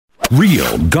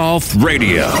Real Golf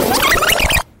Radio.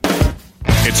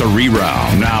 It's a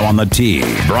reround now on the tee.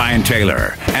 Brian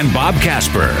Taylor and Bob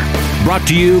Casper. Brought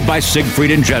to you by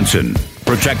Siegfried and Jensen.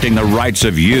 Protecting the rights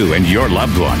of you and your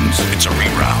loved ones. It's a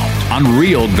reround on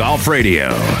Real Golf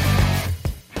Radio.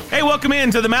 Hey, welcome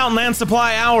into the Mountain Land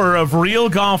Supply Hour of Real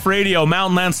Golf Radio.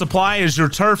 Mountain Land Supply is your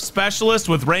turf specialist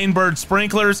with Rainbird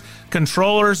sprinklers,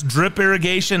 controllers, drip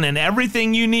irrigation, and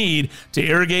everything you need to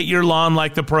irrigate your lawn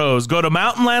like the pros. Go to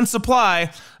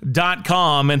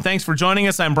mountainlandsupply.com. And thanks for joining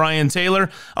us. I'm Brian Taylor,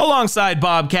 alongside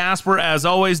Bob Casper. As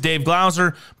always, Dave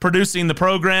Glauser producing the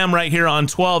program right here on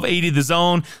 1280 The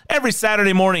Zone every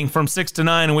Saturday morning from 6 to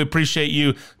 9, and we appreciate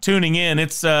you tuning in.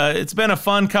 It's been a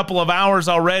fun couple of hours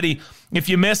already. If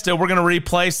you missed it, we're going to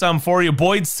replay some for you.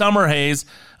 Boyd Summerhays,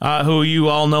 who you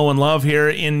all know and love here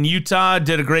in Utah,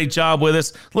 did a great job with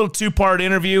us. A little two-part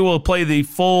interview. We'll play the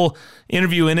full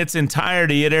interview in its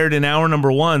entirety. It aired in hour number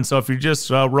 1. So if you're just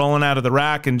rolling out of the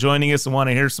rack and joining us and want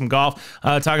to hear some golf,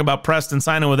 talk about Preston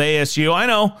signing with ASU. I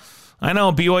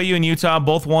know BYU and Utah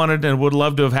both wanted and would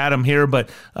love to have had him here, but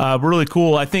really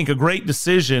cool. I think a great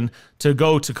decision to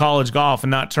go to college golf and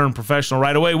not turn professional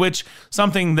right away, which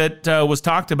something that was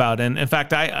talked about. And in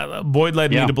fact, Boyd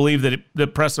led me to believe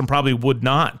that Preston probably would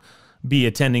not be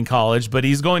attending college, but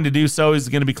he's going to do so. He's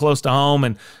going to be close to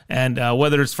home, and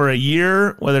whether it's for a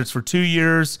year, whether it's for 2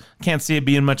 years, can't see it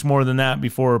being much more than that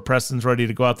before Preston's ready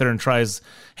to go out there and try his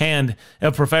hand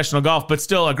at professional golf. But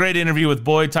still, a great interview with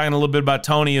Boyd, talking a little bit about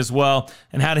Tony as well,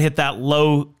 and how to hit that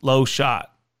low shot.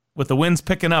 With the winds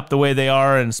picking up the way they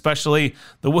are, and especially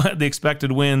the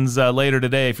expected winds later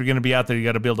today, if you're going to be out there, you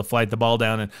got to be able to flight the ball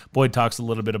down, and Boyd talks a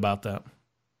little bit about that.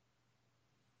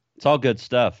 It's all good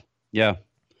stuff. Yeah.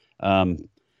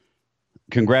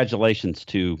 Congratulations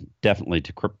definitely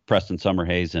to Preston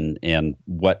Summerhays and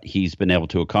what he's been able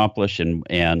to accomplish and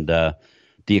the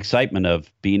excitement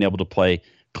of being able to play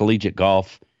collegiate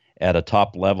golf at a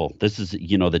top level. This is,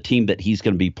 the team that he's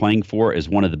going to be playing for is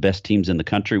one of the best teams in the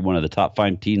country, one of the top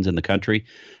 5 teams in the country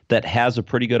that has a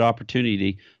pretty good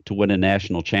opportunity to win a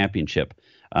national championship.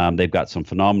 They've got some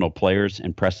phenomenal players,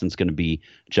 and Preston's going to be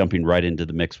jumping right into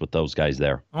the mix with those guys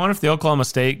there. I wonder if the Oklahoma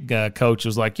State coach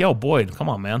was like, yo, Boyd, come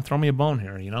on, man, throw me a bone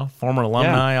here, former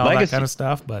alumni, all legacy. That kind of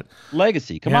stuff. But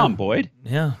legacy, come on, Boyd.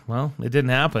 Yeah, well, it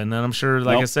didn't happen, and I'm sure,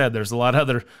 I said, there's a lot of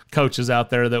other coaches out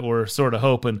there that were sort of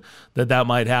hoping that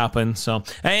might happen. So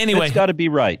anyway. It's got to be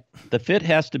right. The fit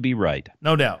has to be right.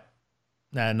 No doubt.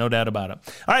 No doubt about it.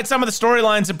 All right, some of the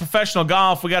storylines in professional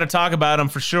golf, we got to talk about them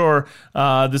for sure.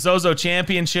 The Zozo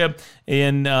Championship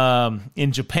in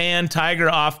Japan, Tiger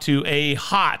off to a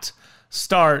hot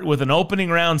start with an opening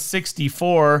round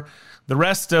 64. The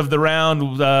rest of the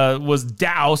round was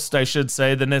doused, I should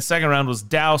say. The second round was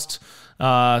doused.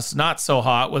 It's not so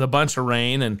hot with a bunch of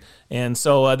rain, and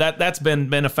so that's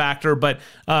been a factor. But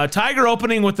Tiger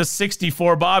opening with the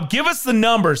 64. Bob, give us the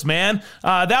numbers, man.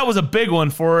 That was a big one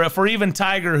for even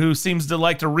Tiger, who seems to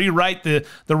like to rewrite the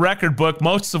record book,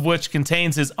 most of which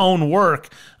contains his own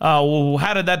work.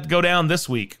 How did that go down this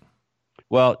week?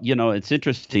 Well, it's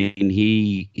interesting.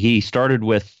 He started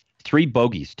with 3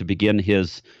 bogeys to begin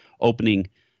his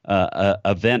opening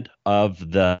event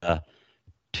of the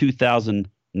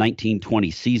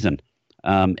 2019-20 season,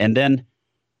 and then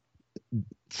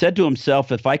said to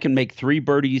himself, if I can make 3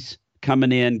 birdies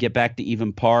coming in, get back to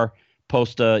even par,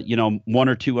 post a 1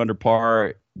 or 2 under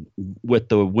par with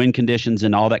the wind conditions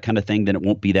and all that kind of thing, then it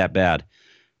won't be that bad.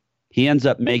 He ends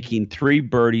up making 3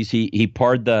 birdies. He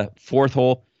parred the 4th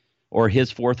hole, or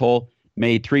his 4th hole,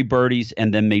 made 3 birdies,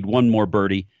 and then made 1 more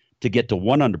birdie to get to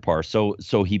 1 under par. So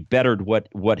he bettered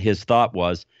what his thought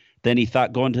was. Then he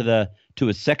thought going to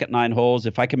his second 9 holes,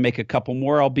 if I can make a couple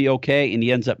more, I'll be okay. And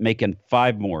he ends up making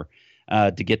 5 more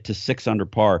to get to 6 under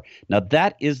par. Now,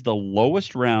 that is the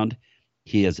lowest round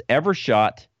he has ever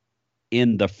shot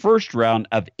in the first round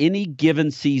of any given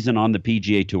season on the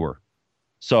PGA Tour.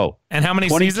 So, and how many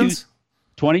seasons?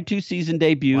 22 season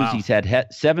debuts. Wow. He's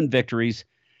had 7 victories.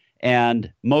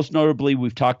 And most notably,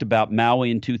 we've talked about Maui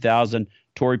in 2000,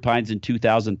 Torrey Pines in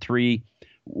 2003.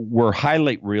 Were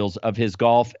highlight reels of his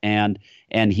golf, and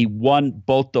he won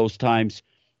both those times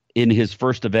in his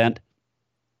first event.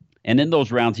 And in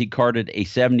those rounds, he carded a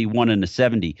 71 and a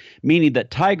 70, meaning that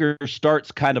Tiger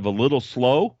starts kind of a little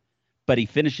slow, but he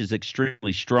finishes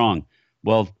extremely strong.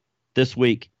 Well, this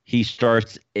week, he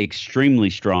starts extremely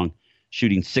strong,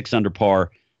 shooting 6 under par,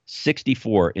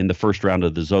 64 in the first round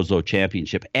of the Zozo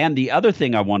Championship. And the other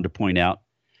thing I wanted to point out,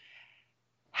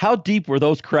 how deep were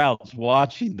those crowds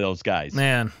watching those guys,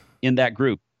 man, in that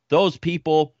group? Those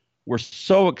people were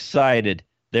so excited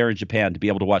there in Japan to be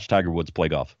able to watch Tiger Woods play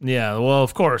golf. Yeah, well,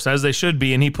 of course, as they should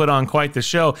be, and he put on quite the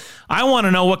show. I want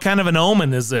to know, what kind of an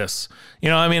omen is this?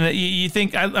 I mean, you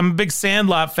think I'm a big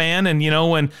Sandlot fan, and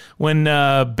when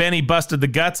Benny busted the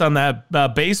guts on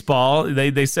that baseball,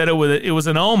 they said it was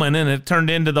an omen, and it turned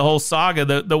into the whole saga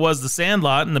that was the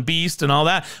Sandlot and the Beast and all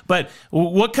that. But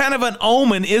what kind of an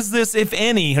omen is this, if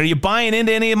any? Are you buying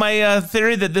into any of my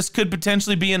theory that this could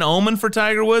potentially be an omen for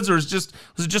Tiger Woods, or was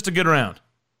it just a good round?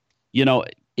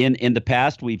 In the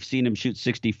past, we've seen him shoot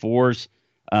 64s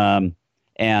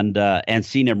and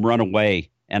seen him run away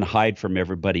and hide from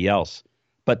everybody else.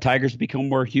 But Tiger's become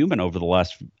more human over the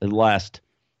last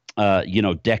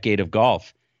decade of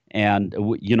golf. And,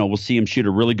 we'll see him shoot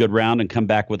a really good round and come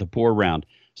back with a poor round.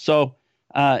 So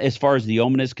as far as the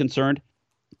omen is concerned,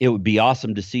 it would be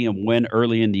awesome to see him win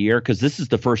early in the year, because this is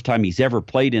the first time he's ever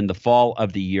played in the fall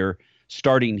of the year,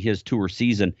 starting his tour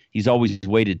season. He's always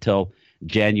waited till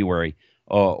January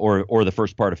or the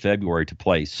first part of February to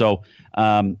play. So,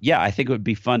 I think it would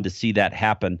be fun to see that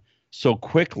happen so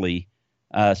quickly,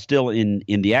 still in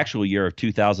the actual year of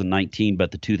 2019,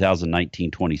 but the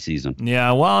 2019-20 season.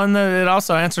 Yeah, well, and it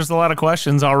also answers a lot of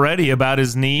questions already about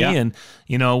his knee, and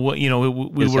we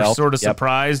were health. sort of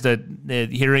surprised at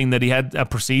hearing that he had a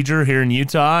procedure here in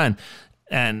Utah,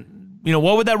 and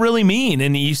what would that really mean?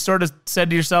 And you sort of said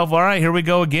to yourself, all right, here we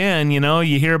go again.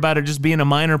 You hear about it just being a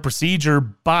minor procedure,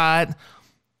 but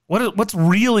what's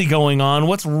really going on?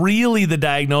 What's really the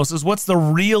diagnosis? What's the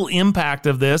real impact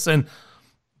of this? And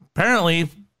apparently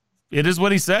it is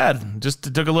what he said.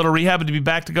 Just took a little rehab to be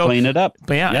back to go. Clean it up.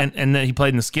 But and then he played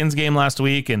in the Skins game last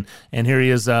week, and here he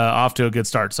is off to a good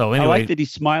start. So anyway. I like that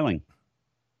he's smiling.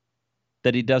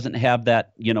 That he doesn't have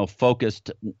that,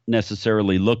 focused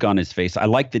necessarily look on his face. I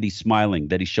like that he's smiling,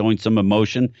 that he's showing some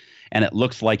emotion, and it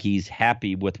looks like he's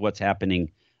happy with what's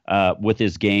happening with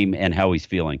his game and how he's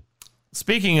feeling.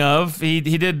 Speaking of, he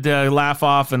did laugh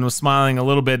off and was smiling a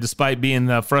little bit despite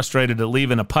being frustrated at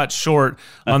leaving a putt short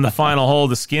on the final hole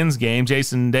of the Skins game.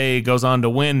 Jason Day goes on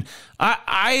to win.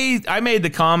 I made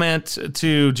the comment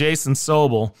to Jason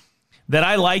Sobel that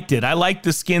I liked it. I liked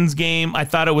the Skins game. I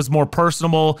thought it was more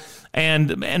personable,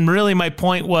 and really my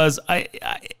point was I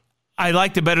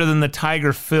liked it better than the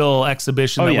Tiger Phil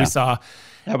exhibition we saw.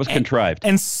 That was contrived.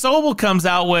 And Sobel comes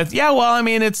out with,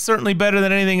 it's certainly better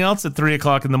than anything else at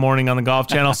 3:00 in the morning on the Golf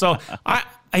Channel. So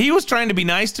he was trying to be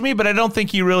nice to me, but I don't think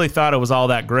he really thought it was all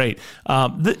that great.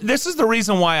 This is the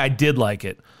reason why I did like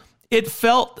it. It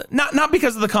felt not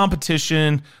because of the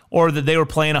competition or that they were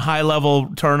playing a high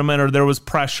level tournament or there was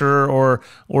pressure or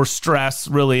stress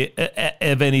really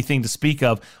of anything to speak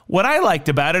of. What I liked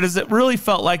about it is it really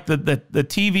felt like the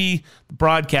TV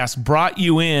broadcast brought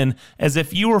you in as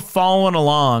if you were following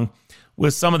along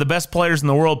with some of the best players in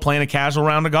the world playing a casual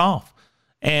round of golf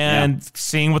and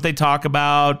seeing what they talk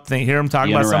about. They hear them talk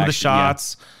about some of the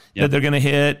shots that they're going to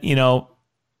hit.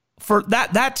 For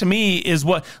that to me is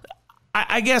what.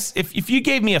 I guess if you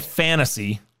gave me a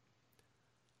fantasy,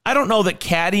 I don't know that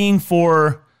caddying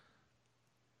for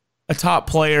a top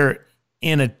player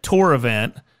in a tour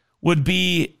event would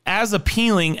be as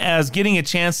appealing as getting a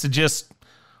chance to just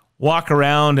walk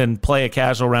around and play a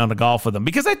casual round of golf with them.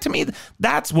 Because to me,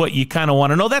 that's what you kind of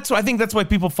want to know. I think that's why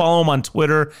people follow them on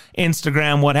Twitter,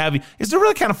 Instagram, what have you, is to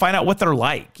really kind of find out what they're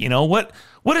like.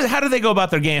 How do they go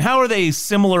about their game? How are they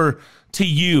similar to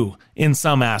you in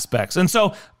some aspects? And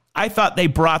so I thought they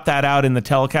brought that out in the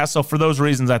telecast. So for those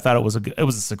reasons, I thought it was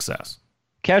a success.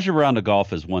 Casual round of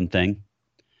golf is one thing.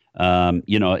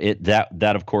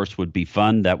 That of course would be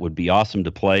fun. That would be awesome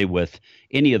to play with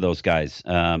any of those guys.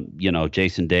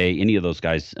 Jason Day, any of those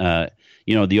guys. The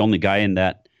only guy in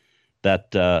that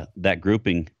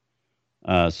grouping,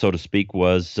 so to speak,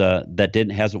 was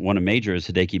that hasn't won a major is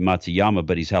Hideki Matsuyama,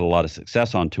 but he's had a lot of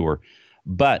success on tour.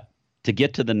 But to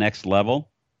get to the next level,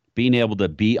 being able to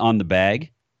be on the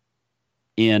bag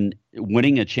in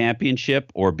winning a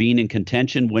championship or being in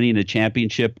contention, winning a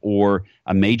championship or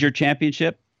a major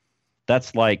championship,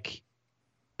 that's like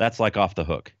off the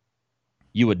hook.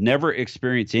 You would never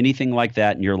experience anything like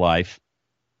that in your life.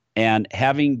 And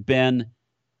having been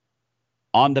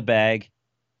on the bag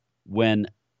when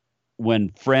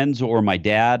friends or my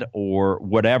dad or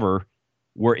whatever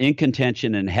were in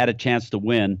contention and had a chance to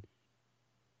win,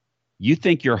 you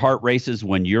think your heart races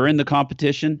when you're in the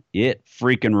competition? It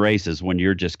freaking races when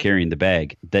you're just carrying the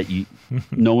bag. That you,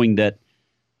 knowing that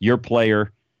your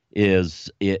player has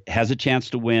a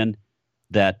chance to win,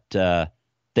 that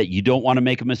you don't want to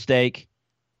make a mistake.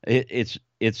 It's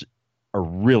a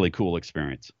really cool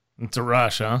experience. It's a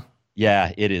rush, huh?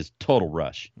 Yeah, it is total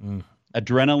rush.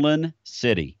 Adrenaline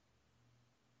City.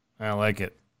 I like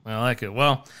it. I like it.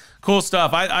 Well, cool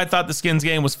stuff. I thought the Skins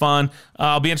game was fun.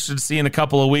 I'll be interested to see in a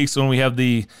couple of weeks when we have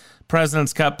the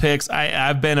President's Cup picks.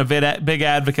 I've been a big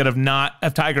advocate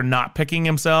of Tiger not picking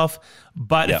himself,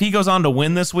 but if he goes on to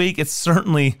win this week, it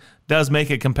certainly does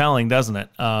make it compelling, doesn't it?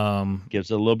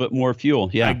 Gives it a little bit more fuel.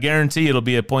 Yeah, I guarantee it'll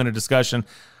be a point of discussion.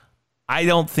 I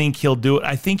don't think he'll do it.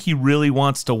 I think he really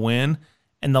wants to win.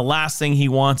 And the last thing he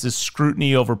wants is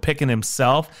scrutiny over picking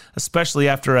himself, especially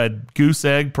after a goose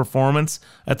egg performance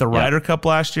at the Ryder Cup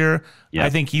last year.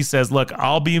 I think he says, look,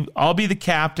 I'll be the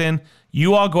captain.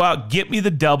 You all go out, get me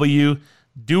the W,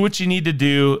 do what you need to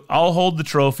do. I'll hold the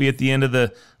trophy at the end of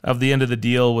the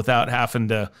deal without having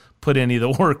to put any of the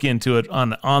work into it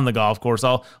on the golf course.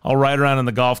 I'll ride around in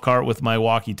the golf cart with my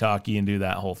walkie-talkie and do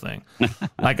that whole thing.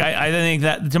 Like I think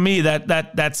that, to me,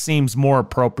 that seems more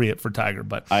appropriate for Tiger.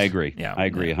 But I agree. Yeah, I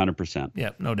agree 100%. Yeah,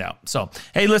 no doubt. So,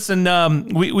 hey, listen,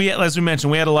 we as we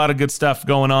mentioned, we had a lot of good stuff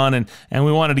going on, and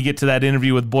we wanted to get to that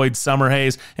interview with Boyd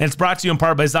Summerhays, and it's brought to you in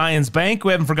part by Zions Bank.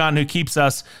 We haven't forgotten who keeps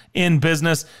us in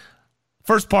business.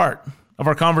 First part of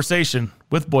our conversation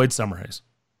with Boyd Summerhays.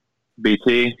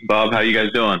 BT, Bob, how you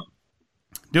guys doing?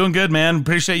 Doing good, man.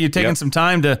 Appreciate you taking some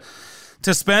time to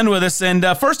spend with us. And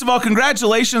first of all,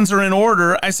 congratulations are in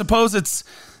order. I suppose it's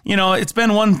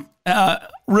been one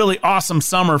really awesome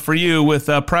summer for you with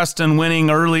Preston winning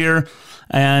earlier.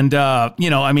 And,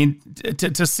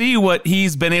 to see what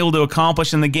he's been able to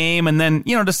accomplish in the game and then,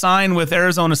 to sign with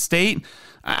Arizona State,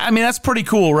 I mean, that's pretty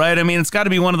cool, right? I mean, it's got to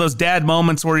be one of those dad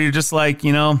moments where you're just like,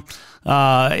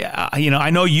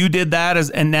 I know you did that,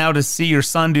 and now to see your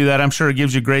son do that, I'm sure it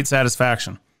gives you great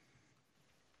satisfaction.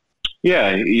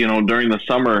 Yeah, during the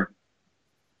summer,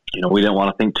 we didn't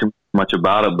want to think too much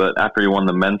about it, but after he won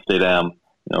the men's state am,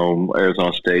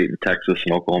 Arizona State and Texas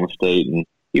and Oklahoma State and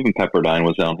even Pepperdine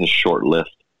was on his short list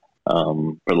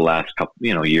for the last couple,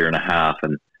 year and a half,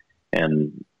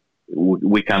 and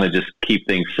we kind of just keep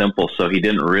things simple. So he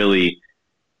didn't really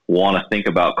want to think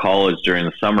about college during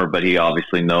the summer, but he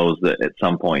obviously knows that at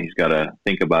some point he's got to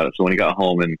think about it. So when he got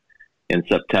home in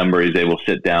September, he's able to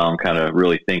sit down, kind of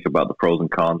really think about the pros and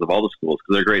cons of all the schools,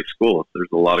 because they're great schools. There's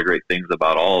a lot of great things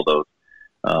about all of those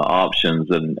options.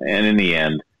 And in the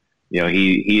end,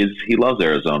 he loves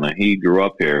Arizona. He grew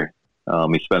up here.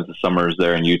 He spends the summers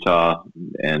there in Utah,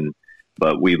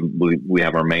 but we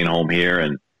have our main home here,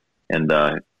 and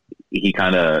he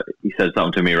said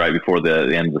something to me right before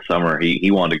the end of the summer.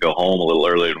 He wanted to go home a little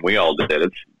earlier than we all did.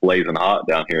 It's blazing hot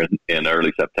down here in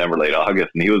early September, late August,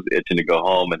 and he was itching to go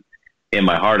home. And in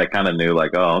my heart, I kind of knew,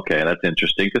 like, oh, okay, that's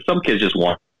interesting, because some kids just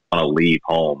want to leave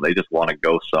home. They just want to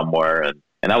go somewhere, and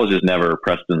that was just never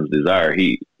Preston's desire.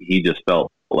 He just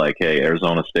felt like, hey,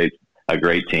 Arizona State's a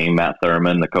great team. Matt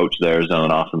Thurman, the coach there, has done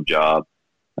an awesome job.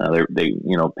 They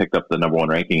picked up the number one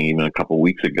ranking even a couple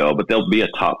weeks ago, but they'll be a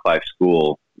top 5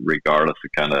 school regardless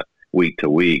of kind of week to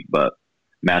week. But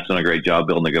Matt's done a great job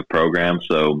building a good program.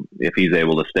 So if he's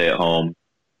able to stay at home,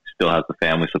 still has the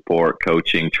family support,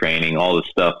 coaching, training, all the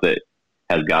stuff that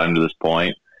has got him to this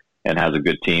point, and has a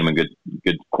good team and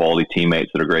good quality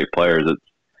teammates that are great players,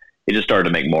 it just started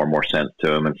to make more and more sense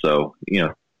to him. And so,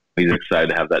 he's excited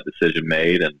to have that decision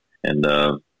made, and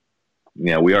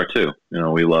we are too.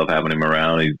 We love having him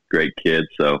around. He's a great kid,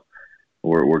 so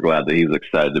we're glad that he's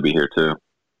excited to be here too.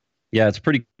 Yeah, it's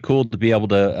pretty cool to be able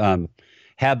to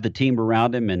have the team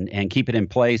around him and keep it in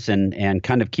place and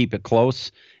kind of keep it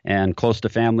close to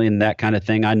family and that kind of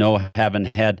thing. I know,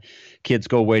 having had kids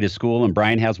go away to school, and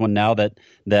Brian has one now that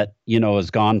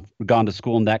has gone to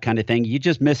school and that kind of thing, you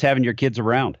just miss having your kids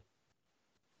around.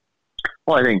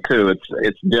 Well, I think too,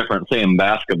 it's different. Say in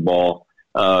basketball,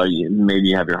 maybe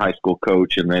you have your high school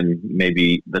coach, and then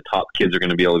maybe the top kids are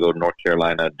going to be able to go to North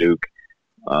Carolina, Duke,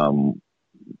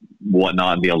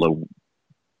 whatnot, and be able to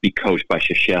be coached by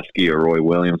Krzyzewski or Roy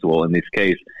Williams. Well, in this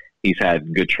case, he's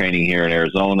had good training here in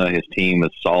Arizona. His team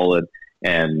is solid,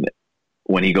 and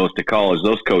when he goes to college,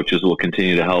 those coaches will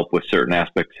continue to help with certain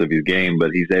aspects of his game,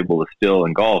 but he's able to still,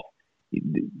 in golf,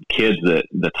 kids that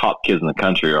the top kids in the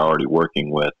country are already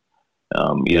working with.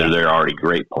 Either they're already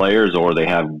great players or they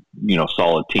have,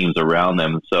 solid teams around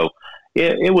them. So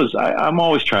I'm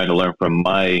always trying to learn from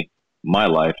my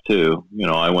life too.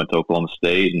 I went to Oklahoma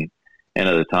State, and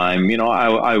at the time,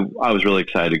 I was really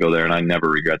excited to go there, and I never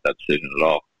regret that decision at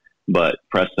all. But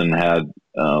Preston has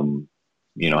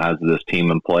this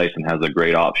team in place and has a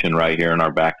great option right here in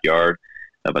our backyard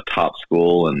of a top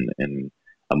school and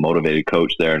a motivated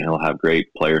coach there, and he'll have great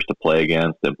players to play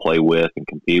against and play with and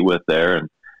compete with there. And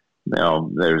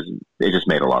it just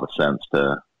made a lot of sense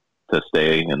to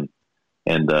stay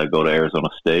and go to Arizona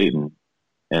State,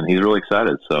 and he's really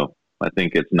excited. So I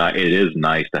think it is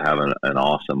nice to have an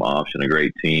awesome option, a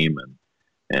great team,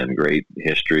 and great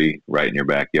history right in your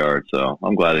backyard. So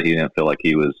I'm glad that he didn't feel like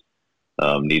he was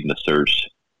needing to search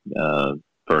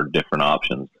for different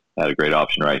options. Had a great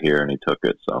option right here, and he took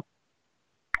it. So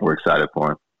we're excited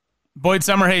for him. Boyd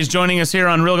Summerhays joining us here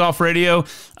on Real Golf Radio.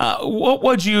 What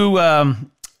would you,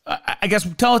 I guess,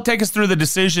 take us through the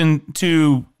decision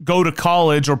to go to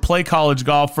college or play college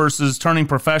golf versus turning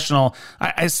professional?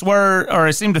 I swear, or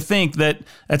I seem to think that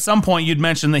at some point you'd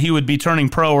mentioned that he would be turning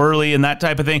pro early and that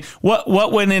type of thing.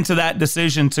 What went into that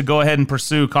decision to go ahead and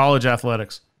pursue college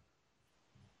athletics?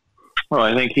 Well,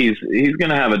 I think he's going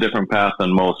to have a different path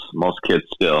than most kids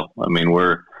still. I mean,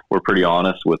 we're pretty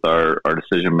honest with our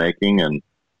decision making, and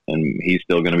he's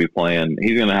still going to be playing.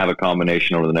 He's going to have a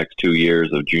combination over the next 2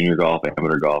 years of junior golf,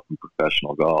 amateur golf, and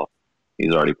professional golf.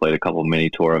 He's already played a couple of mini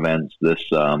tour events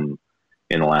in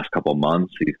the last couple of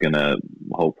months. He's going to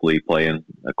hopefully play in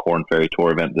a Korn Ferry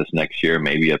Tour event this next year,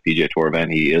 maybe a PGA Tour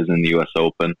event. He is in the U.S.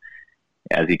 Open.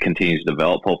 As he continues to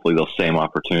develop, hopefully those same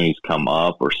opportunities come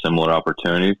up or similar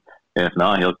opportunities. And if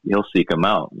not, he'll seek them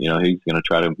out. You know, he's going to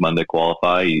try to Monday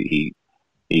qualify. He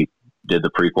did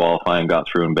the pre-qualifying, got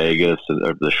through in Vegas,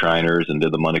 the Shriners, and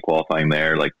did the Monday qualifying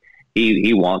there. Like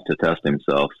he wants to test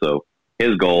himself. So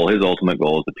his ultimate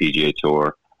goal is the PGA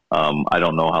Tour. I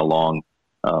don't know how long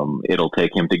it'll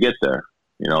take him to get there.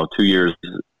 You know, 2 years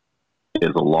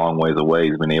is a long ways away.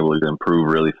 He's been able to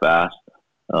improve really fast.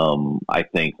 I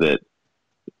think that,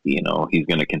 you know, he's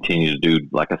going to continue to do,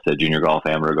 like I said, junior golf,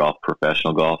 amateur golf,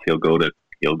 professional golf. He'll go to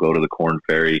the Korn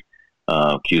Ferry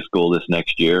Q School this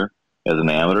next year as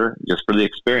an amateur, just for the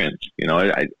experience. You know,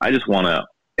 I just want to,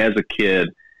 as a kid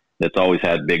that's always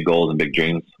had big goals and big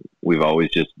dreams, we've always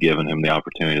just given him the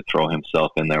opportunity to throw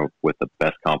himself in there with the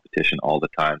best competition all the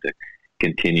time to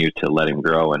continue to let him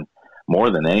grow. And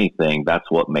more than anything, that's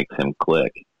what makes him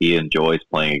click. He enjoys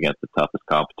playing against the toughest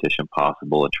competition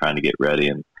possible and trying to get ready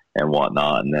and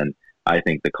whatnot. And then I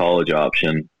think the college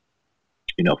option,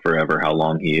 you know, forever, how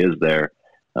long he is there,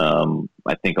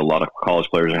 I think a lot of college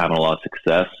players are having a lot of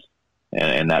success,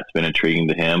 and that's been intriguing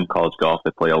to him. College golf,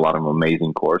 they play a lot of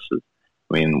amazing courses.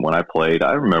 I mean, when I played,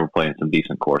 I remember playing some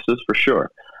decent courses for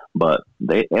sure, but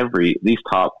these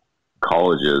top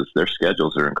colleges, their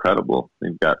schedules are incredible.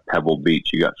 You've got Pebble Beach,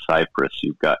 you got Cypress,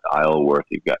 you've got Isleworth,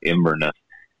 you've got Inverness.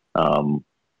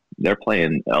 They're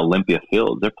playing Olympia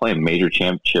Fields. They're playing major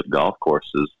championship golf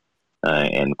courses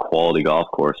and quality golf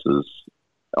courses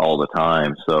all the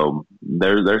time. So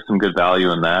there's some good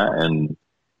value in that.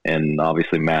 And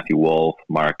obviously Matthew Wolff,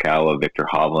 Morikawa, Victor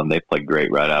Hovland, they played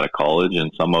great right out of college,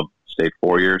 and some have stayed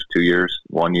 4 years, 2 years,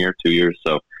 1 year, 2 years.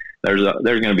 So there's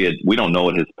going to be we don't know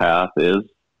what his path is.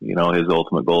 You know, his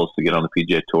ultimate goal is to get on the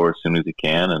PGA Tour as soon as he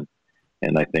can.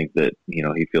 And I think that, you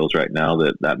know, he feels right now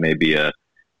that may be a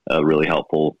really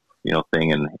helpful, you know, thing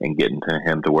in getting to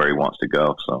him to where he wants to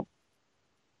go. So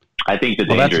I think the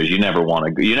danger is you never want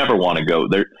to go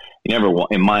there.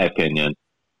 In my opinion,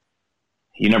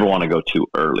 you never want to go too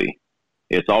early.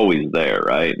 It's always there,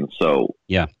 right? And so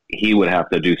he would have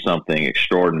to do something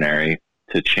extraordinary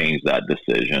to change that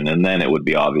decision. And then it would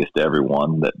be obvious to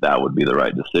everyone that would be the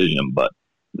right decision. But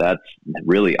that's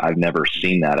really, I've never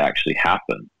seen that actually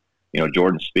happen. You know,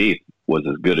 Jordan Spieth was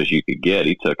as good as you could get.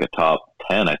 He took a top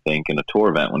 10, I think, in a tour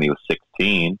event when he was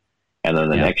 16. And then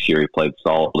the next year he played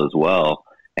solid as well.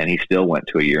 And he still went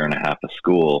to a year and a half of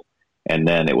school. And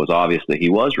then it was obvious that he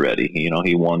was ready. You know,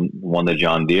 he won the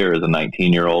John Deere as a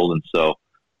 19-year-old. And so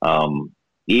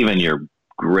even your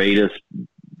greatest,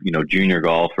 you know, junior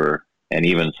golfer and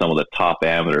even some of the top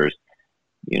amateurs,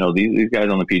 you know, these guys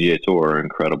on the PGA Tour are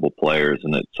incredible players.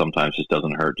 And it sometimes just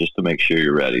doesn't hurt just to make sure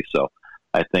you're ready. So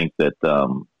I think that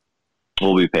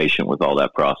we'll be patient with all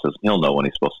that process. He'll know when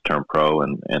he's supposed to turn pro,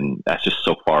 and that's just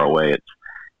so far away.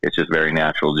 It's just very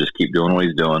natural. Just keep doing what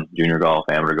he's doing. Junior golf,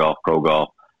 amateur golf, pro golf.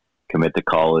 Commit to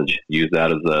college. Use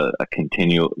that as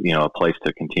a place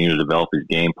to continue to develop his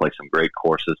game. Play some great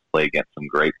courses. Play against some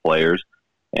great players.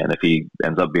 And if he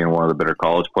ends up being one of the better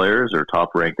college players or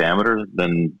top ranked amateurs,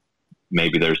 then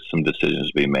maybe there's some decisions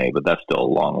to be made. But that's still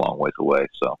a long, long ways away.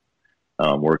 So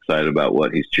we're excited about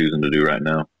what he's choosing to do right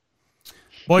now.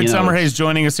 Boyd Summerhays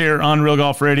joining us here on Real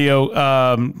Golf Radio.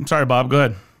 Sorry, Bob, go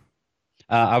ahead.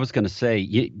 I was going to say,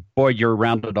 you're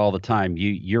around it all the time.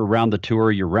 You're around the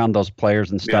tour, you're around those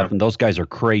players and stuff, and those guys are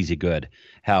crazy good,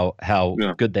 how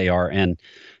good they are. And,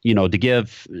 you know, to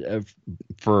give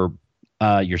for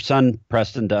your son,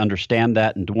 Preston, to understand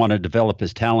that and to want to develop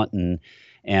his talent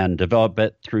and develop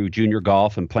it through junior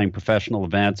golf and playing professional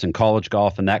events and college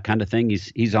golf and that kind of thing,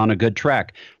 he's on a good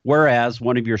track. Whereas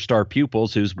one of your star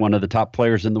pupils, who's one of the top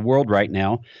players in the world right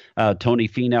now, Tony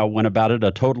Finau, went about it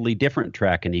a totally different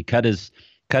track, and he cut his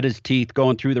cut his teeth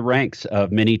going through the ranks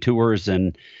of mini tours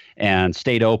and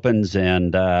state opens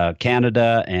and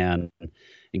Canada and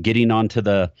getting onto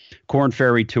the Corn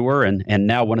Ferry Tour and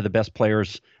now one of the best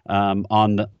players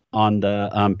on the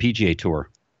PGA Tour.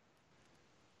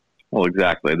 Well,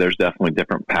 exactly. There's definitely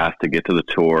different paths to get to the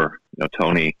tour.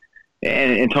 Tony,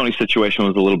 and Tony's situation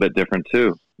was a little bit different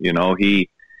too.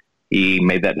 He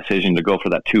made that decision to go for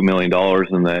that $2 million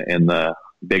in the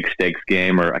big stakes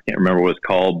game, or I can't remember what it's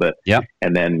called, but yeah.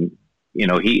 And then,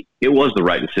 it was the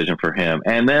right decision for him.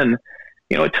 And then,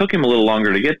 it took him a little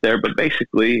longer to get there, but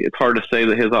basically it's hard to say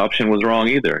that his option was wrong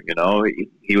either.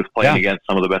 He was playing against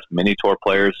some of the best mini tour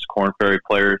players, Corn Ferry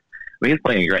players. He was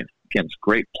playing against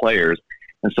great players.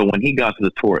 And so when he got to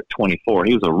the tour at 24,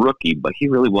 he was a rookie, but he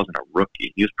really wasn't a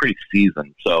rookie. He was pretty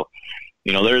seasoned. So,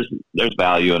 there's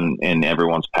value in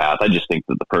everyone's path. I just think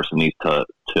that the person needs to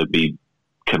be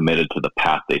committed to the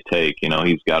path they take.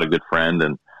 He's got a good friend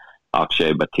in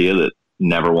Akshay Bhatia that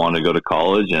never wanted to go to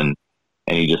college, and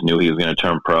he just knew he was going to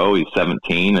turn pro. He's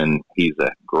 17, and he's a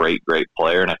great, great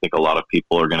player. And I think a lot of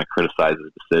people are going to criticize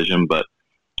his decision, but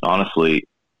honestly,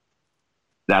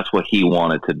 that's what he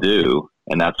wanted to do,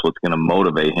 and that's what's going to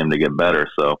motivate him to get better.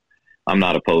 So I'm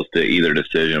not opposed to either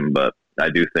decision, but I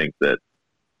do think that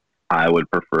I would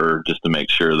prefer just to make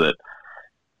sure that,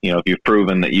 if you've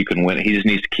proven that you can win, he just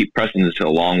needs to keep pressing this a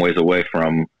long ways away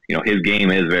from, his game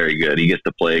is very good. He gets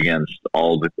to play against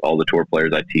all the tour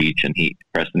players I teach, and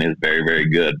Preston is very, very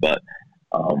good. But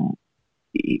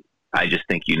I just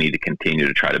think you need to continue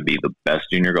to try to be the best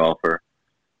junior golfer,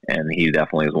 and he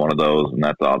definitely is one of those, and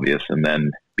that's obvious. And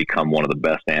then become one of the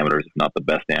best amateurs, if not the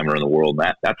best amateur in the world.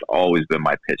 And that's always been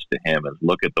my pitch to him: is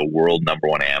look at the world number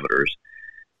one amateurs.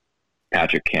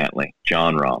 Patrick Cantley,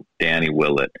 John Rahm, Danny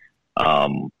Willett.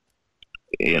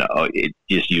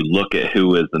 You look at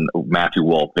who is Matthew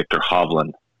Wolff, Victor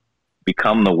Hovland.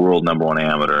 Become the world number one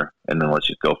amateur, and then let's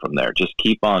just go from there. Just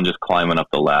keep on just climbing up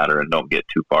the ladder, and don't get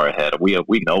too far ahead. We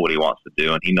know what he wants to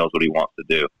do, and he knows what he wants to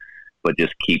do, but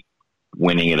just keep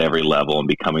winning at every level and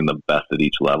becoming the best at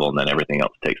each level, and then everything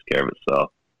else takes care of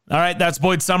itself. All right, that's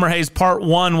Boyd Summerhays part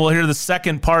 1. We'll hear the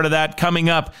second part of that coming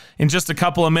up in just a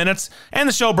couple of minutes. And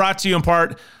the show brought to you in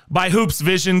part by Hoops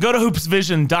Vision. Go to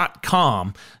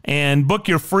hoopsvision.com and book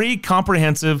your free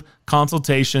comprehensive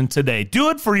consultation today. Do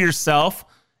it for yourself.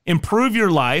 Improve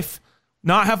your life.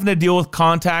 Not having to deal with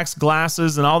contacts,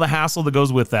 glasses, and all the hassle that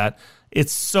goes with that.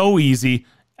 It's so easy.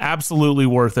 Absolutely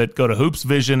worth it. Go to Hoops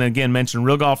Vision. And again, mention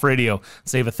Real Golf Radio.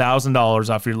 Save $1,000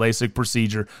 off your LASIK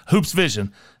procedure.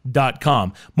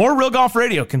 Hoopsvision.com. More Real Golf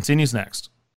Radio continues next.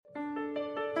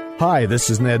 Hi, this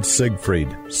is Ned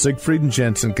Siegfried. Siegfried and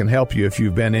Jensen can help you if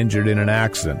you've been injured in an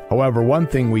accident. However, one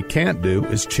thing we can't do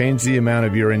is change the amount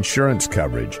of your insurance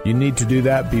coverage. You need to do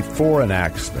that before an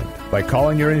accident. By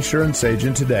calling your insurance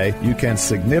agent today, you can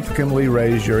significantly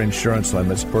raise your insurance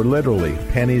limits for literally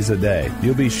pennies a day.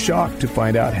 You'll be shocked to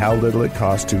find out how little it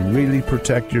costs to really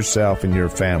protect yourself and your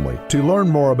family. To learn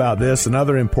more about this and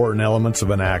other important elements of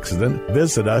an accident,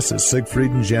 visit us at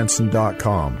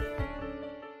siegfriedandjensen.com.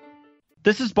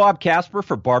 This is Bob Casper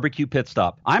for Barbecue Pit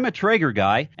Stop. I'm a Traeger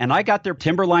guy, and I got their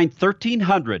Timberline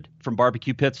 1300 from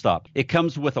Barbecue Pit Stop. It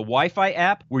comes with a Wi-Fi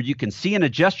app where you can see and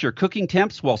adjust your cooking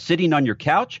temps while sitting on your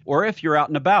couch or if you're out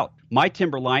and about. My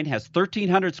Timberline has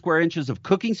 1,300 square inches of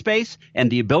cooking space and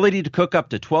the ability to cook up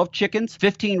to 12 chickens,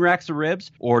 15 racks of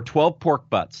ribs, or 12 pork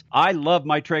butts. I love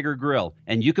my Traeger grill,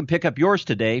 and you can pick up yours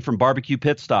today from Barbecue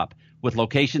Pit Stop with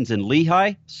locations in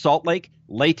Lehigh, Salt Lake,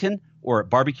 Layton, or at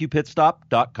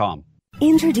barbecuepitstop.com.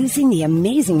 Introducing the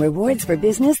Amazing Rewards for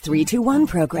Business 321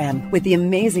 program. With the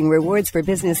Amazing Rewards for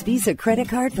Business Visa credit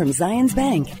card from Zions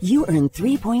Bank, you earn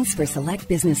 3 points for select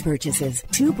business purchases,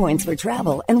 2 points for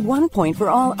travel, and 1 point for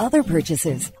all other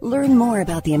purchases. Learn more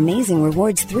about the Amazing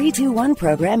Rewards 321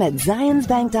 program at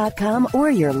zionsbank.com or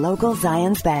your local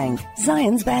Zions Bank.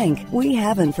 Zions Bank, we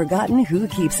haven't forgotten who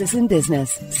keeps us in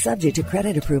business. Subject to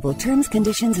credit approval, terms,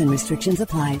 conditions, and restrictions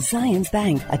apply. Zions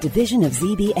Bank, a division of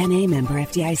ZBNA member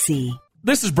FDIC.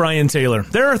 This is Brian Taylor.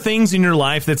 There are things in your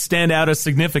life that stand out as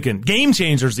significant, game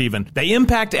changers even. They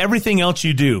impact everything else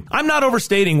you do. I'm not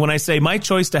overstating when I say my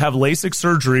choice to have LASIK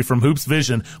surgery from Hoops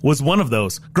Vision was one of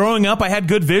those. Growing up, I had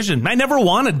good vision. I never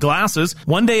wanted glasses.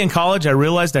 One day in college, I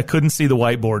realized I couldn't see the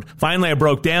whiteboard. Finally, I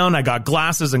broke down. I got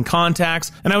glasses and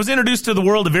contacts, and I was introduced to the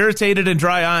world of irritated and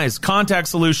dry eyes, contact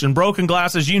solution, broken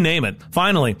glasses, you name it.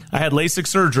 Finally, I had LASIK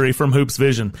surgery from Hoops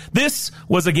Vision. This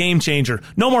was a game changer.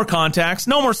 No more contacts,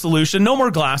 no more solution, no no more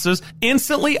glasses.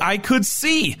 Instantly, I could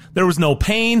see. There was no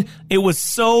pain. It was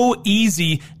so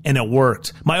easy, and it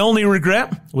worked. My only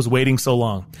regret was waiting so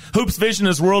long. Hoops Vision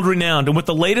is world-renowned, and with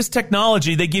the latest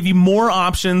technology, they give you more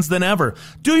options than ever.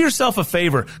 Do yourself a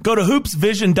favor. Go to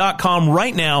hoopsvision.com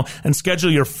right now and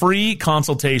schedule your free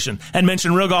consultation. And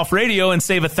mention Real Golf Radio and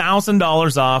save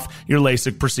 $1,000 off your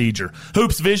LASIK procedure.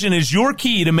 Hoops Vision is your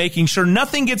key to making sure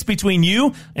nothing gets between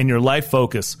you and your life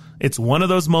focus. It's one of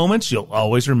those moments you'll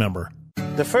always remember.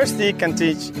 The first tee can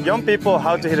teach young people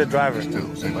how to hit a driver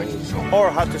or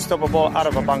how to stop a ball out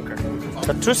of a bunker.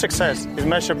 But true success is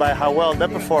measured by how well they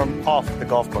perform off the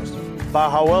golf course, by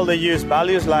how well they use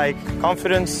values like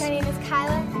confidence,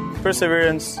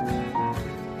 perseverance,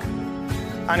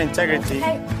 and integrity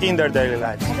in their daily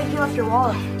lives. I think you left your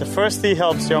wallet. The first tee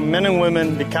helps young men and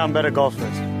women become better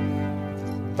golfers,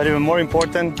 but even more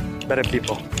important, better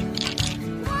people.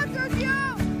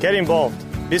 Get involved.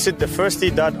 Visit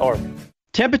thefirsttee.org.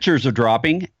 Temperatures are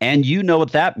dropping, and you know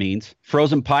what that means.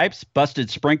 Frozen pipes,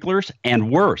 busted sprinklers, and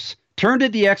worse. Turn to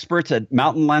the experts at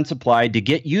Mountain Land Supply to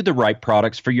get you the right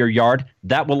products for your yard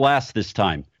that will last this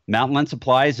time. Mountain Land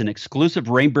Supply is an exclusive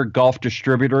Rainbird Golf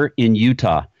distributor in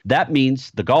Utah. That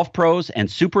means the golf pros and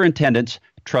superintendents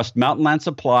trust Mountain Land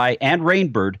Supply and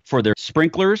Rainbird for their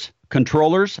sprinklers,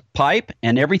 controllers, pipe,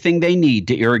 and everything they need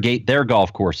to irrigate their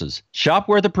golf courses. Shop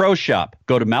where the pros shop.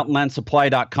 Go to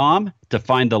mountainlandsupply.com to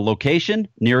find the location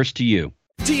nearest to you.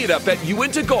 Tee it up at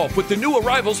Uinta Golf with the new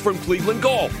arrivals from Cleveland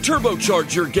Golf.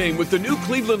 Turbocharge your game with the new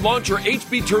Cleveland Launcher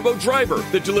HB Turbo Driver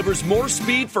that delivers more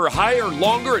speed for higher,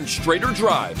 longer, and straighter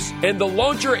drives. And the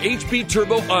Launcher HB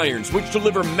Turbo Irons, which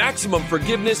deliver maximum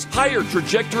forgiveness, higher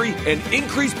trajectory, and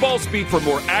increased ball speed for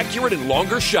more accurate and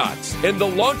longer shots. And the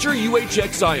Launcher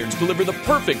UHX Irons deliver the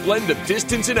perfect blend of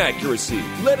distance and accuracy.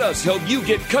 Let us help you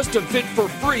get custom fit for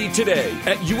free today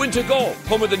at Uinta Golf,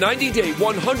 home of the 90-day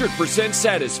 100%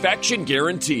 satisfaction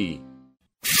guarantee. It's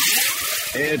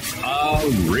a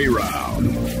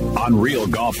reround on Real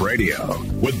Golf Radio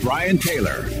with Brian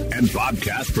Taylor and Bob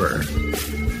Casper.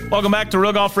 Welcome back to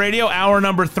Real Golf Radio, hour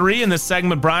number 3, and this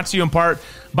segment brought to you in part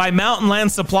by Mountain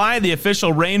Land Supply, the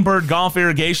official Rainbird golf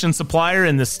irrigation supplier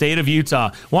in the state of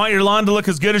Utah. Want your lawn to look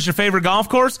as good as your favorite golf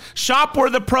course? Shop where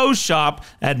the pros shop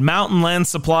at Mountain Land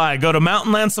Supply. Go to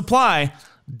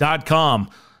mountainlandsupply.com.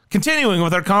 Continuing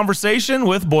with our conversation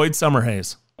with Boyd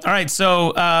Summerhays. All right, so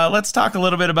let's talk a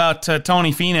little bit about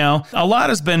Tony Finau. A lot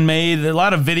has been made, a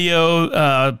lot of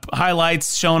video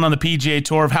highlights shown on the PGA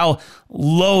Tour of how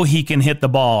low he can hit the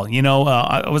ball. You know,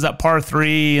 was that par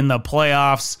 3 in the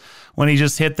playoffs when he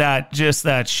just hit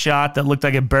that shot that looked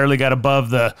like it barely got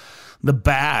above the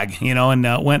bag, you know, and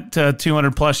went to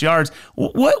 200 plus yards.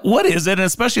 What is it? And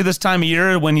especially this time of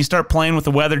year when you start playing with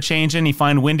the weather changing, you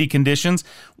find windy conditions.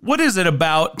 What is it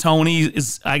about Tony?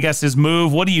 I guess his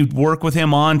move. What do you work with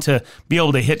him on to be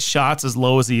able to hit shots as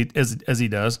low as he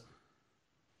does?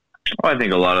 Well, I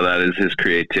think a lot of that is his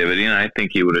creativity, and I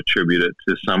think he would attribute it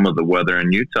to some of the weather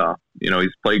in Utah. You know,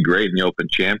 he's played great in the Open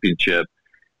Championship,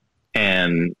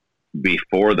 and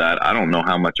before that, I don't know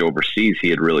how much overseas he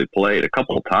had really played, a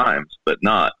couple of times, but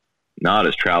not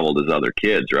as traveled as other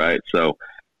kids, right? So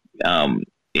in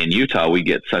Utah, we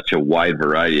get such a wide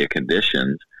variety of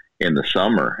conditions in the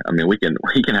summer. I mean, we can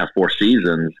have 4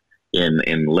 seasons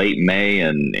in late May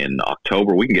and in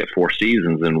October. We can get 4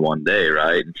 seasons in one day,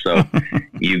 right? And so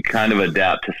you kind of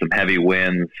adapt to some heavy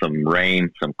winds, some rain,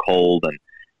 some cold,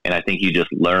 and I think you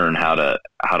just learn how to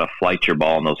flight your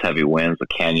ball in those heavy winds, the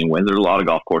canyon winds. There's a lot of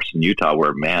golf courses in Utah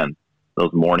where, man,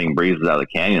 those morning breezes out of the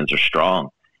canyons are strong.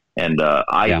 And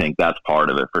I think that's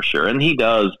part of it for sure. And he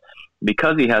does,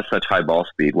 because he has such high ball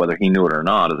speed, whether he knew it or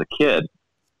not as a kid,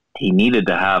 he needed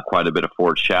to have quite a bit of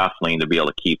forward shaft lean to be able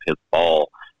to keep his ball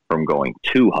from going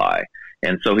too high.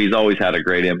 And so he's always had a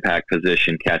great impact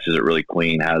position, catches it really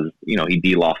clean, has, you know, he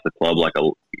de-lofts the club like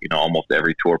almost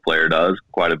every tour player does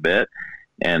quite a bit.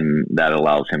 And that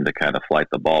allows him to kind of flight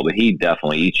the ball. But he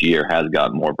definitely each year has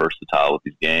gotten more versatile with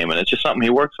his game. And it's just something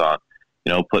he works on.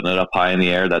 You know, putting it up high in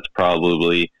the air, that's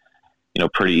probably, you know,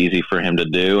 pretty easy for him to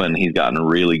do. And he's gotten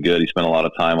really good. He spent a lot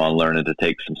of time on learning to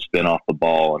take some spin off the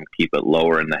ball and keep it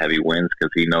lower in the heavy winds,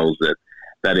 because he knows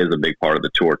that is a big part of the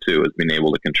tour too, is being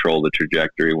able to control the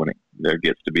trajectory when there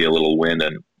gets to be a little wind.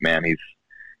 And man, he's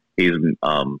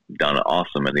done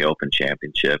awesome in the Open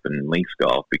Championship and links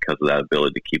golf because of that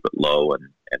ability to keep it low and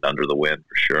under the wind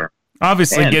for sure.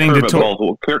 Obviously, and getting the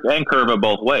tour and curve it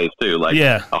both ways too, like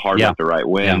a hard left to right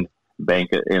wind, bank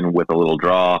it in with a little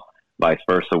draw, vice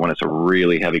versa. When it's a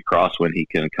really heavy crosswind, he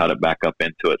can cut it back up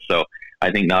into it. So I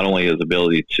think not only his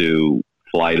ability to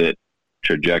flight it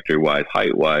trajectory wise,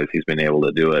 height wise, he's been able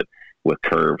to do it with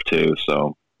curve too.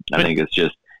 So I think it's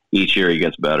just each year he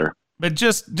gets better. But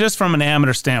just from an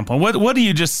amateur standpoint, what do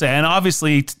you just say? And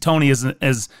obviously Tony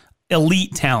is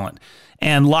elite talent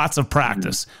and lots of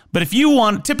practice. But if you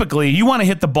want to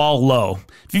hit the ball low.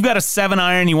 If you've got a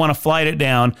 7-iron, you want to flight it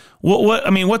down.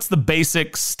 What's the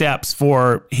basic steps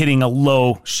for hitting a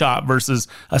low shot versus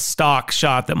a stock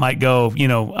shot that might go,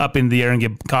 up in the air and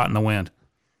get caught in the wind?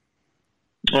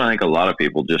 Well, I think a lot of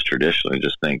people just traditionally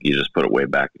just think you just put it way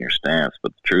back in your stance.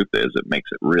 But the truth is it makes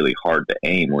it really hard to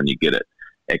aim when you get it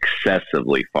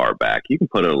excessively far back. You can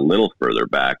put it a little further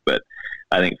back, but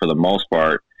I think for the most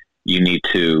part, you need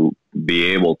to be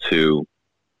able to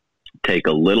take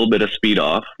a little bit of speed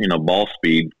off. Ball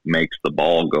speed makes the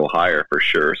ball go higher for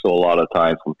sure. So a lot of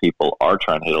times when people are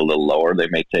trying to hit a little lower, they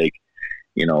may take,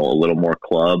 a little more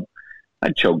club.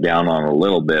 I'd choke down on it a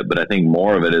little bit, but I think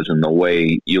more of it is in the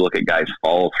way you look at guys'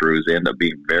 fall throughs. They end up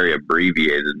being very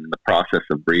abbreviated. In the process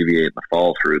of abbreviating the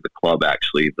fall through,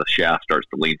 the shaft starts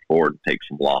to lean forward and take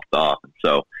some loft off. And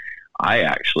so I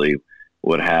actually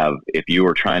would have, if you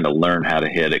were trying to learn how to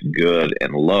hit it good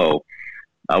and low,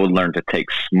 I would learn to take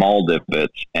small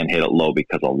divots and hit it low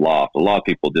because of loft. A lot of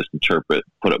people just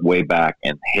put it way back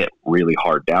and hit really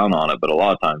hard down on it, but a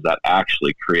lot of times that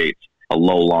actually creates a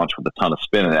low launch with a ton of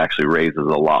spin, and it actually raises a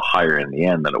lot higher in the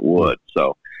end than it would.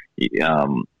 So you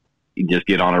just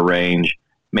get on a range,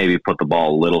 maybe put the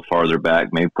ball a little farther back,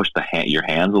 maybe push your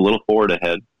hands a little forward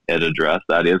ahead at address.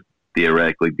 That is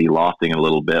theoretically de-lofting a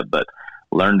little bit, but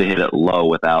learn to hit it low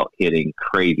without hitting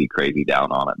crazy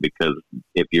down on it, because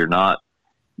if you're not,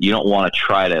 you don't want to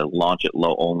try to launch it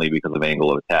low only because of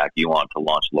angle of attack. You want to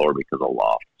launch lower because of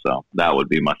loft. So that would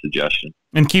be my suggestion.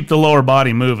 And keep the lower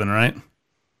body moving, right?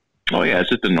 Oh, yeah, it's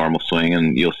just a normal swing,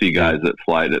 and you'll see guys that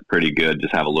flight it pretty good,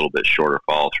 just have a little bit shorter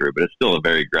fall through, but it's still a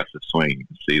very aggressive swing. You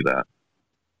can see that.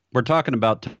 We're talking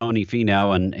about Tony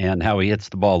Finau and how he hits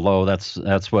the ball low. That's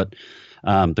what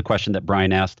the question that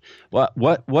Brian asked.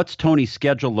 What's Tony's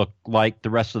schedule look like the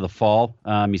rest of the fall?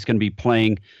 He's going to be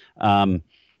playing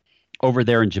over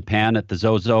there in Japan at the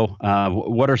Zozo.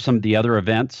 What are some of the other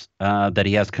events that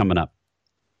he has coming up?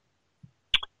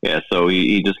 Yeah, so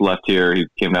he just left here. He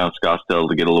came down to Scottsdale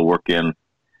to get a little work in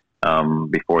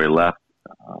before he left.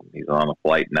 He's on a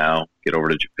flight now, get over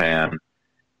to Japan,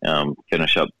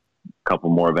 finish up a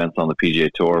couple more events on the PGA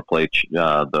Tour, play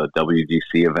the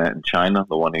WGC event in China,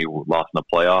 the one he lost in the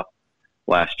playoff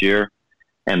last year.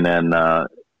 And then,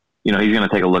 he's going to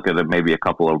take a look at it, maybe a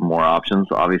couple of more options.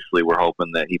 Obviously, we're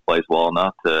hoping that he plays well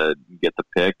enough to get the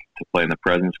pick to play in the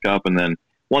President's Cup. And then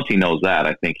once he knows that,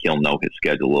 I think he'll know his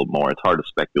schedule a little more. It's hard to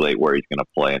speculate where he's going to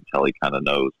play until he kind of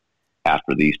knows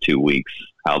after these 2 weeks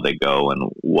how they go and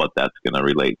what that's going to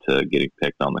relate to getting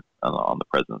picked on the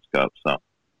President's Cup. So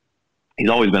he's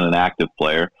always been an active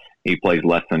player. He plays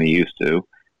less than he used to.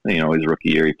 His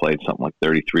rookie year, he played something like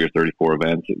 33 or 34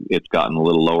 events. It's gotten a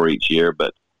little lower each year,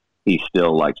 but he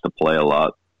still likes to play a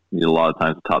lot. A lot of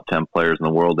times the top 10 players in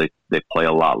the world, they play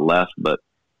a lot less, but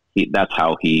that's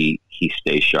how he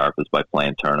stays sharp, is by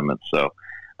playing tournaments. So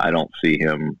I don't see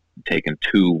him taking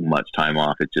too much time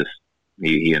off. It just,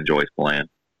 he enjoys playing.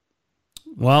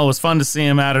 Well, it was fun to see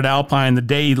him out at Alpine the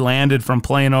day he landed from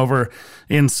playing over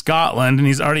in Scotland, and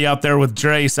he's already out there with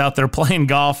Drace out there playing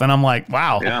golf. And I'm like,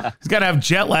 wow, He's got to have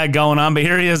jet lag going on, but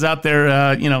here he is out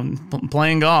there,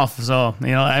 playing golf. So,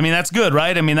 that's good,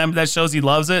 right? That shows he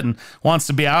loves it and wants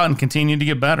to be out and continue to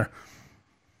get better.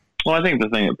 Well, I think the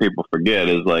thing that people forget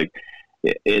is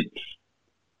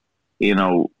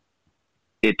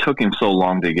it took him so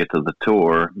long to get to the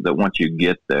tour that once you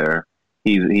get there,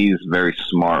 he's very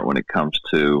smart when it comes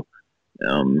to,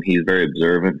 he's very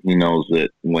observant. He knows that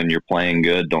when you're playing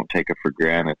good, don't take it for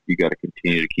granted. You got to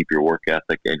continue to keep your work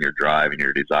ethic and your drive and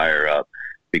your desire up,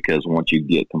 because once you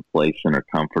get complacent or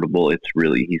comfortable, it's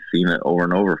really, he's seen it over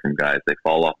and over from guys. They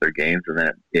fall off their games, and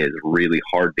then it is really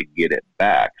hard to get it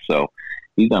back. So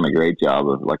he's done a great job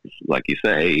of, like you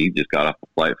say, hey, he just got off a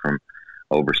flight from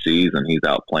overseas and he's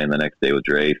out playing the next day with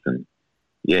Drace, and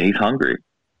he's hungry.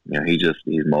 He's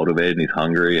motivated and he's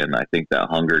hungry, and I think that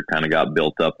hunger kind of got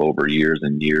built up over years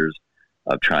and years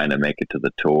of trying to make it to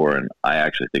the tour, and I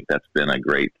actually think that's been a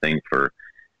great thing for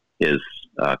his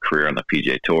career on the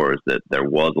PGA Tour, is that there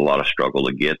was a lot of struggle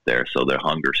to get there, so their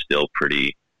hunger's still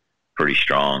pretty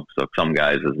strong. So some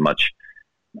guys, as much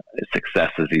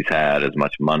success as he's had, as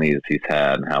much money as he's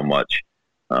had, and how much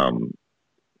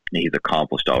he's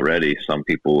accomplished already, some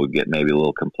people would get maybe a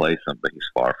little complacent, but he's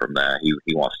far from that.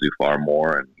 He wants to do far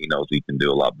more, and he knows he can do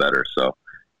a lot better. So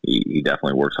he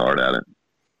definitely works hard at it.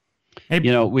 Hey,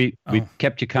 we've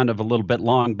kept you kind of a little bit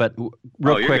long, but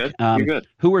real quick, You're good.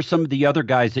 Who are some of the other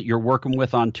guys that you're working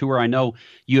with on tour? I know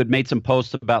you had made some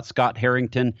posts about Scott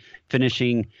Harrington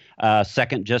finishing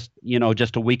second just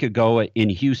a week ago in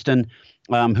Houston.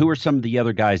 Who are some of the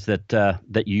other guys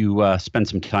that you spend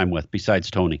some time with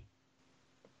besides Tony?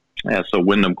 Yeah, so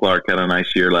Wyndham Clark had a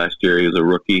nice year last year. He was a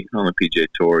rookie on the PGA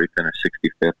Tour. He finished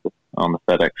 65th on the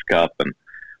FedEx Cup, and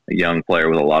a young player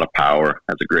with a lot of power.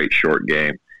 Has a great short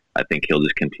game. I think he'll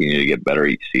just continue to get better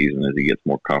each season as he gets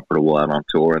more comfortable out on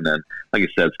tour. And then, like I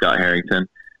said, Scott Harrington,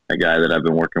 a guy that I've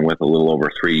been working with a little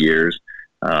over 3 years.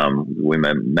 We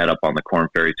met up on the Korn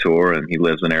Ferry Tour, and he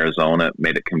lives in Arizona. It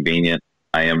made it convenient.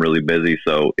 I am really busy,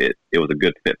 so it was a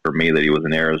good fit for me that he was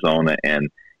in Arizona, and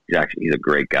he's a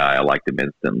great guy. I liked him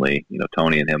instantly.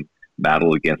 Tony and him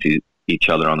battle against each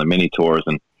other on the mini tours,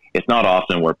 and it's not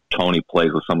often where Tony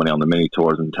plays with somebody on the mini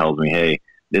tours and tells me, hey,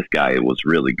 this guy was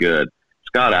really good.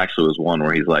 Scott actually was one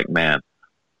where he's like, man,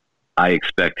 I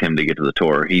expect him to get to the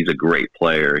tour. He's a great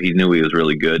player. He knew he was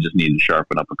really good, just needed to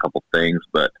sharpen up a couple things.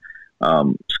 But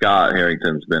Scott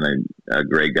Harrington's been a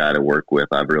great guy to work with.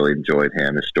 I've really enjoyed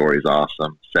him. His story's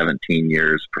awesome. 17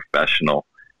 years professional,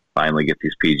 finally gets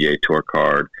his PGA Tour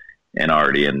card, and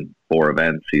already in 4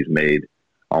 events he's made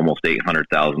almost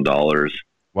 $800,000.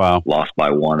 Wow. Lost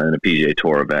by 1 in a PGA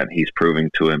Tour event. He's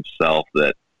proving to himself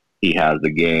that he has the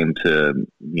game to,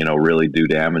 really do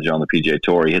damage on the PGA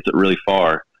Tour. He hits it really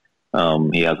far.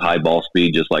 He has high ball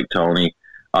speed, just like Tony.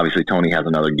 Obviously, Tony has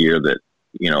another gear that,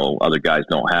 other guys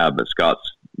don't have, but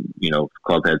Scott's,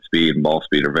 club head speed and ball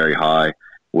speed are very high,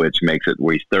 which makes it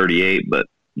where he's 38, but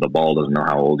the ball doesn't know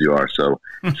how old you are. So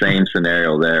same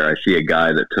scenario there. I see a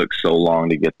guy that took so long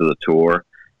to get to the tour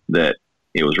that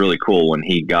it was really cool when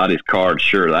he got his card.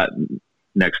 Sure, that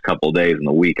next couple of days in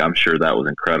the week, I'm sure that was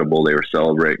incredible. They were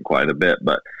celebrating quite a bit,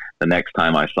 but the next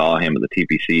time I saw him at the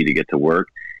TPC to get to work,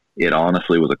 it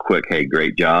honestly was a quick, hey,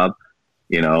 great job,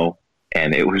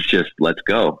 and it was just, let's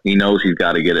go. He knows he's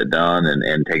got to get it done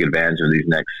and take advantage of these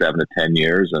next 7 to 10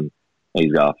 years, and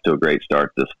he's off to a great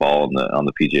start this fall on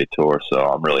the PGA Tour, so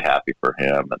I'm really happy for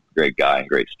him. And great guy and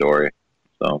great story.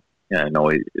 So, yeah, I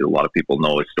know a lot of people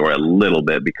know his story a little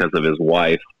bit because of his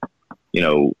wife,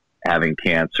 having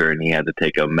cancer, and he had to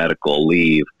take a medical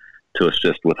leave to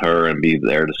assist with her and be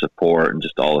there to support, and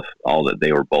just all that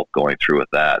they were both going through with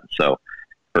that. So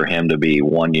for him to be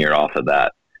 1 year off of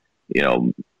that,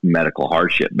 medical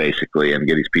hardship basically, and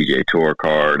get his PGA Tour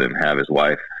card and have his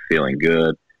wife feeling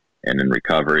good and in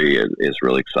recovery is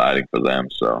really exciting for them.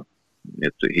 So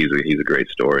he's a great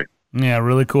story. Yeah,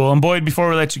 really cool. And Boyd, before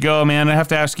we let you go, man, I have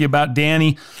to ask you about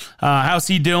Danny. How's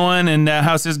he doing, and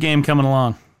how's his game coming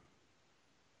along?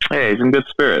 Hey, he's in good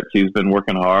spirits. He's been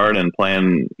working hard and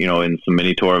playing, in some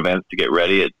mini tour events to get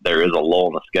ready. There is a lull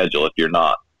in the schedule. If you're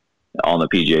not on the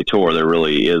PGA Tour, there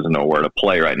really is nowhere to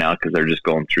play right now because they're just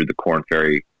going through the Korn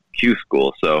Ferry Q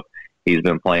School. So he's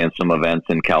been playing some events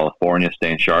in California,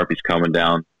 staying sharp. He's coming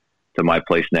down to my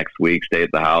place next week, stay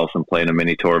at the house and play in a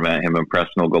mini tour event. Him and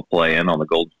Preston will go play in on the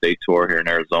Golden State Tour here in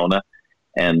Arizona.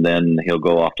 And then he'll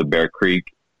go off to Bear Creek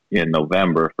in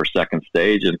November for second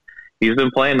stage. And he's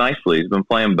been playing nicely. He's been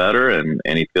playing better, and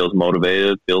he feels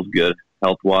motivated, feels good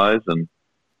health-wise, and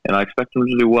I expect him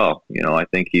to do well. I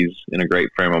think he's in a great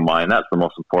frame of mind. That's the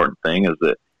most important thing, is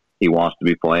that he wants to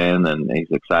be playing, and he's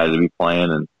excited to be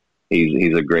playing, and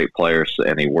he's a great player,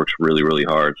 and he works really, really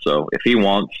hard. So if he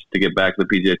wants to get back to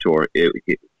the PGA Tour,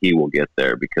 he will get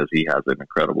there because he has an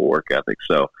incredible work ethic.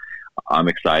 So I'm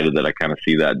excited that I kind of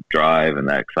see that drive and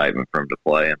that excitement for him to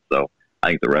play, and so I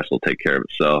think the rest will take care of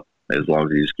itself, as long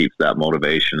as he just keeps that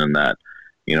motivation and that,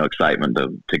 excitement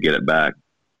to get it back.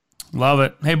 Love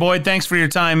it. Hey, Boyd, thanks for your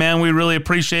time, man. We really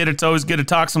appreciate it. It's always good to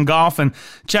talk some golf and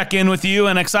check in with you,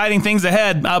 and exciting things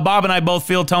ahead. Bob and I both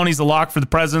feel Tony's a lock for the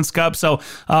President's Cup, so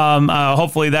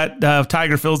hopefully that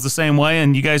Tiger feels the same way,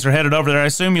 and you guys are headed over there. I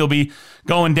assume you'll be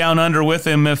going down under with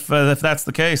him if that's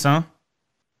the case, huh?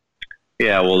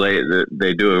 Yeah, well,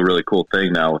 they do a really cool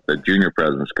thing now with the Junior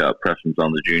President's Cup. Preston's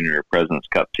on the Junior President's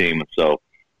Cup team, and so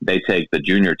they take the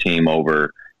junior team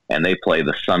over, and they play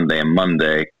the Sunday and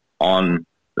Monday on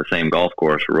the same golf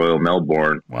course, Royal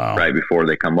Melbourne, right before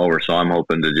they come over. So I'm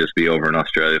hoping to just be over in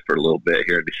Australia for a little bit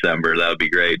here in December. That would be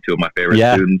great. 2 of my favorite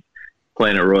students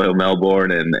playing at Royal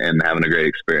Melbourne and having a great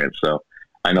experience. So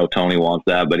I know Tony wants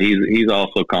that, but he's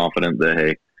also confident that,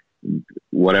 hey,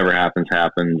 whatever happens,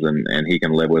 and he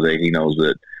can live with it. He knows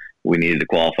that we needed to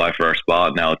qualify for our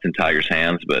spot. Now it's in Tiger's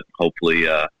hands, but hopefully,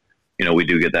 we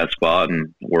do get that spot,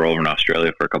 and we're over in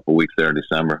Australia for a couple of weeks there in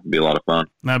December. It'll be a lot of fun.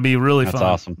 That'd be really fun. That's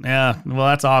awesome. Yeah, well,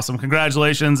 that's awesome.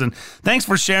 Congratulations, and thanks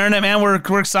for sharing it, man. We're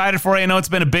excited for you. I know it's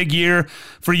been a big year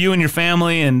for you and your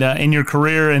family and in your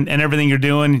career and everything you're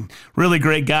doing. Really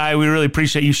great guy. We really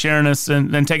appreciate you sharing us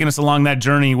and taking us along that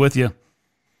journey with you.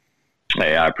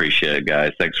 Hey, I appreciate it,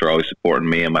 guys. Thanks for always supporting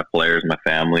me and my players, my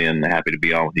family, and happy to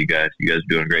be on with you guys. You guys are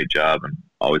doing a great job, and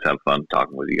always have fun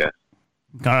talking with you guys.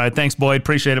 All right. Thanks, Boyd.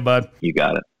 Appreciate it, bud. You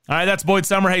got it. All right. That's Boyd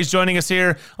Summerhays joining us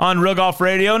here on Real Golf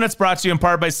Radio, and it's brought to you in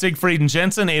part by Siegfried and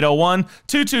Jensen,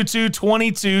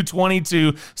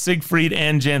 801-222-2222, Siegfried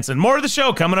and Jensen. More of the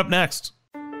show coming up next.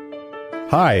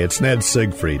 Hi, it's Ned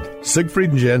Siegfried.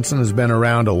 Siegfried & Jensen has been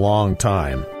around a long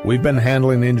time. We've been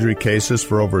handling injury cases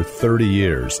for over 30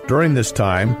 years. During this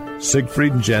time,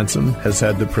 Siegfried & Jensen has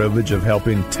had the privilege of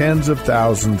helping tens of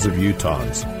thousands of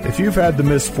Utahns. If you've had the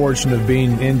misfortune of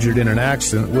being injured in an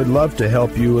accident, we'd love to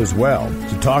help you as well.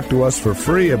 To talk to us for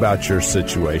free about your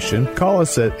situation, call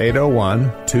us at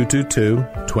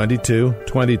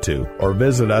 801-222-2222 or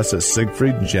visit us at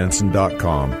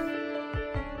siegfriedandjensen.com.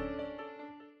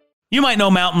 You might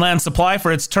know Mountain Land Supply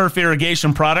for its turf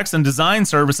irrigation products and design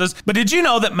services, but did you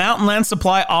know that Mountain Land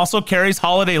Supply also carries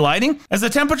holiday lighting? As the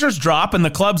temperatures drop and the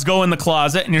clubs go in the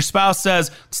closet and your spouse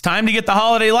says, it's time to get the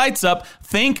holiday lights up,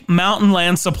 think Mountain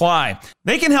Land Supply.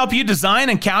 They can help you design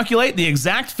and calculate the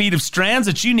exact feet of strands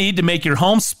that you need to make your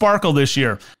home sparkle this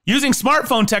year. Using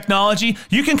smartphone technology,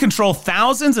 you can control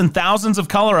thousands and thousands of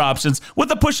color options with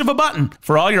the push of a button.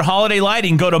 For all your holiday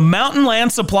lighting, go to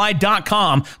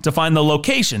mountainlandsupply.com to find the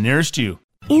location nearest you.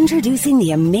 Introducing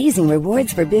the Amazing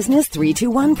Rewards for Business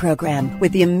 321 program.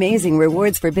 With the Amazing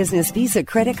Rewards for Business Visa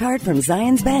credit card from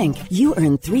Zions Bank, you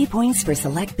earn 3 points for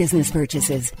select business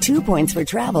purchases, 2 points for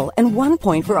travel, and 1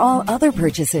 point for all other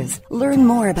purchases. Learn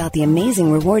more about the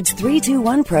Amazing Rewards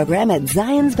 321 program at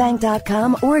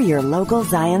zionsbank.com or your local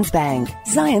Zions Bank.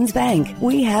 Zions Bank,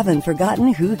 we haven't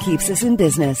forgotten who keeps us in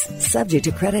business. Subject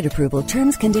to credit approval,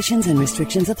 terms, conditions, and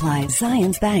restrictions apply.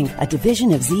 Zions Bank, a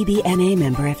division of ZBNA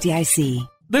member FDIC.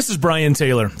 This is Brian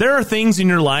Taylor. There are things in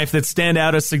your life that stand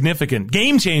out as significant,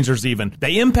 game changers even.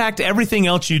 They impact everything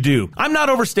else you do. I'm not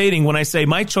overstating when I say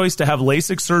my choice to have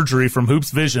LASIK surgery from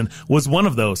Hoops Vision was one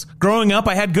of those. Growing up,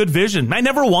 I had good vision. I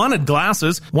never wanted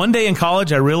glasses. One day in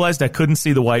college, I realized I couldn't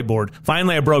see the whiteboard.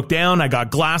 Finally, I broke down, I got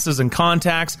glasses and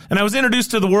contacts, and I was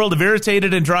introduced to the world of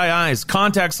irritated and dry eyes,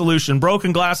 contact solution,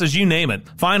 broken glasses, you name it.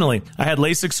 Finally, I had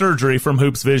LASIK surgery from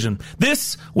Hoops Vision.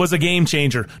 This was a game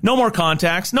changer. No more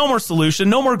contacts, no more solution,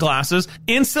 no more glasses.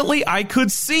 Instantly, I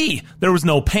could see. There was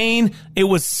no pain. It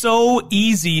was so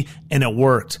easy, and it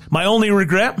worked. My only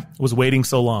regret was waiting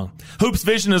so long. Hoops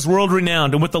Vision is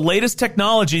world-renowned, and with the latest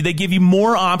technology, they give you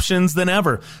more options than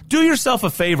ever. Do yourself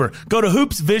a favor. Go to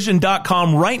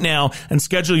hoopsvision.com right now and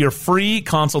schedule your free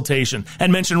consultation.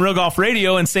 And mention Real Golf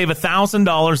Radio and save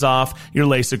 $1,000 off your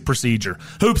LASIK procedure.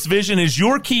 Hoops Vision is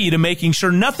your key to making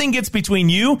sure nothing gets between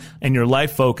you and your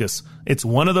life focus. It's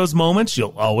one of those moments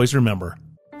you'll always remember.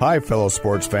 Hi, fellow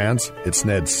sports fans. It's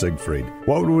Ned Siegfried.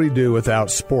 What would we do without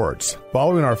sports?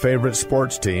 Following our favorite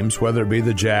sports teams, whether it be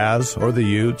the Jazz or the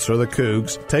Utes or the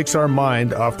Cougs, takes our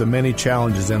mind off the many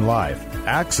challenges in life.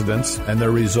 Accidents and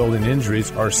their resulting injuries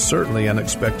are certainly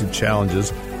unexpected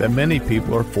challenges that many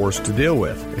people are forced to deal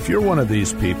with. If you're one of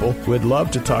these people, we'd love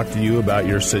to talk to you about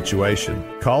your situation.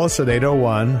 Call us at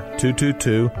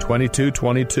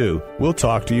 801-222-2222. We'll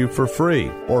talk to you for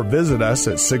free, or visit us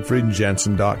at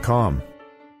siegfriedandjensen.com.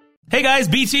 Hey guys,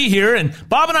 BT here, and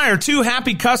Bob and I are two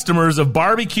happy customers of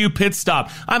Barbecue Pit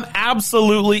Stop. I'm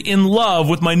absolutely in love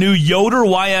with my new Yoder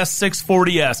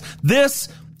YS640S. This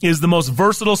is the most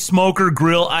versatile smoker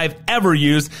grill I've ever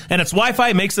used, and its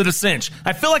Wi-Fi makes it a cinch.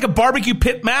 I feel like a barbecue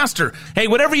pit master. Hey,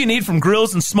 whatever you need from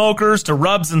grills and smokers to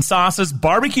rubs and sauces,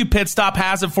 Barbecue Pit Stop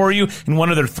has it for you in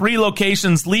one of their 3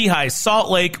 locations, Lehigh, Salt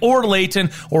Lake, or Layton,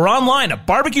 or online at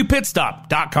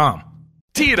barbecuepitstop.com.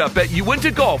 Tee it up at Uinta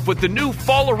Golf with the new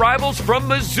fall arrivals from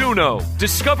Mizuno.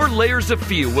 Discover layers of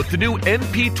feel with the new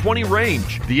MP20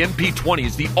 range. The MP20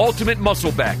 is the ultimate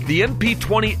muscle back. The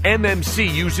MP20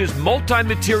 MMC uses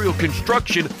multi-material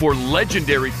construction for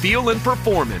legendary feel and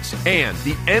performance. And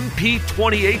the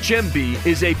MP20 HMB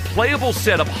is a playable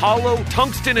set of hollow,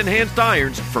 tungsten-enhanced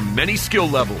irons for many skill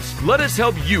levels. Let us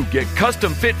help you get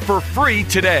custom fit for free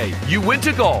today.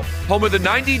 Uinta Golf, home of the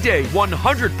 90-day,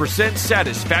 100%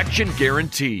 satisfaction guarantee.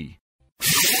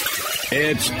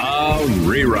 It's a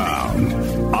reround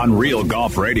on Real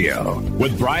Golf Radio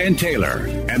with Brian Taylor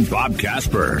and Bob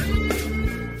Casper.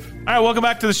 All right, welcome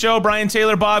back to the show. Brian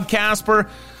Taylor, Bob Casper.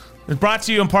 It's brought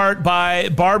to you in part by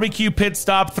Barbecue Pit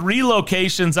Stop, 3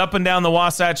 locations up and down the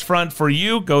Wasatch Front for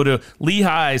you. Go to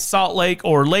Lehigh, Salt Lake,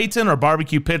 or Layton, or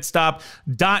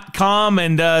barbecuepitstop.com.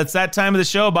 And it's that time of the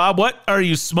show, Bob. What are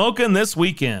you smoking this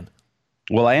weekend?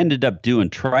 Well, I ended up doing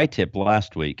tri-tip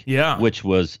last week, which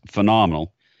was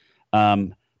phenomenal.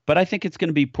 But I think it's going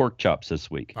to be pork chops this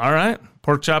week. All right.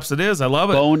 Pork chops it is. I love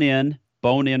it.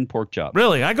 Bone-in pork chops.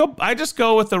 Really? I just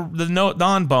go with the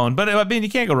non-bone. But, I mean, you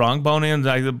can't go wrong.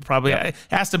 Bone-in probably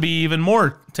has to be even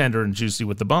more tender and juicy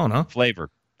with the bone, huh? Flavor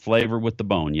with the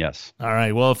bone, yes. All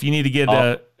right. Well, if you need to get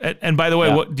and by the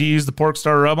way, what do you use the Pork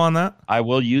Star rub on that? I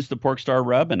will use the Pork Star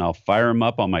rub, and I'll fire them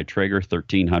up on my Traeger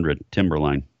 1300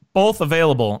 Timberline. Both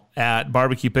available at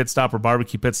Barbecue Pit Stop or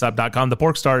barbecuepitstop.com. The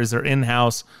Pork Star is their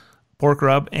in-house pork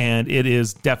rub, and it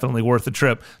is definitely worth the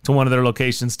trip to one of their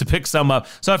locations to pick some up.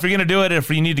 So if you're going to do it, if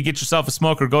you need to get yourself a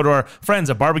smoker, go to our friends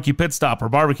at Barbecue Pit Stop or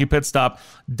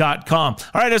barbecuepitstop.com.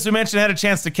 All right, as we mentioned, I had a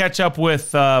chance to catch up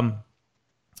with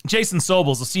Jason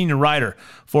Sobel's a senior writer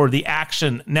for the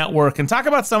Action Network, and talk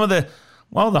about some of the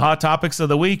hot topics of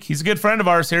the week. He's a good friend of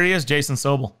ours. Here he is, Jason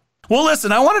Sobel. Well,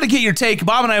 listen, I wanted to get your take.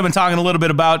 Bob and I have been talking a little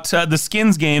bit about the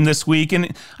Skins game this week,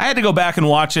 and I had to go back and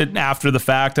watch it after the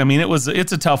fact. I mean,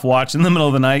 it's a tough watch in the middle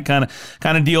of the night kind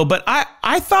of deal. But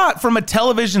I thought from a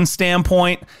television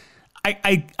standpoint,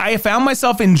 I found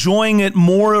myself enjoying it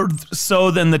more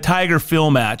so than the Tiger-Phil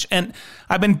match. And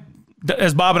I've been,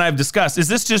 as Bob and I have discussed, is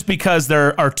this just because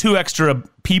there are 2 extra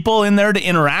people in there to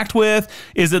interact with?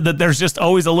 Is it that there's just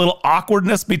always a little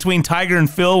awkwardness between Tiger and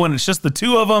Phil when it's just the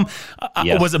 2 of them?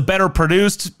 Yes. Was it better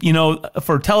produced,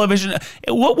 for television?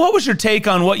 What was your take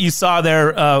on what you saw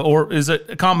there, or is it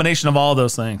a combination of all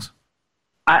those things?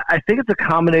 I think it's a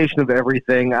combination of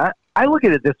everything. I look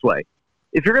at it this way.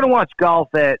 If you're going to watch golf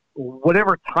at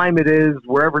whatever time it is,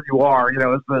 wherever you are,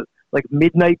 it's like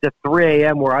midnight to 3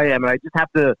 a.m. where I am, and I just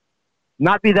have to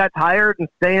not be that tired and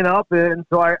staying up. And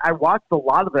so I watched a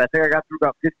lot of it. I think I got through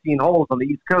about 15 holes on the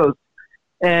East Coast.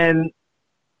 And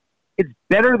it's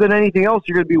better than anything else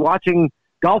you're going to be watching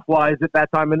golf-wise at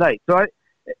that time of night. So, it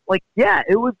was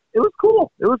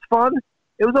cool. It was fun.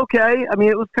 It was okay. I mean,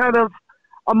 it was kind of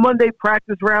a Monday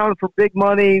practice round for big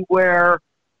money where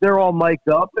they're all mic'd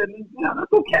up. And,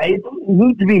 that's okay. It doesn't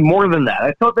need to be more than that.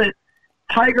 I thought that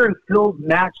Tiger and Phil's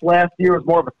match last year was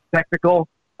more of a spectacle.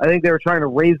 I think they were trying to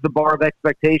raise the bar of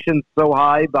expectations so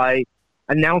high by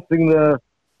announcing the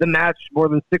match more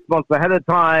than 6 months ahead of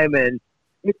time and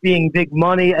it being big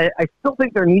money. I still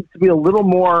think there needs to be a little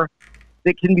more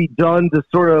that can be done to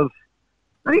sort of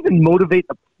not even motivate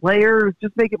the players,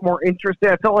 just make it more interesting.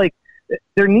 I felt like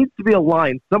there needs to be a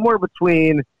line somewhere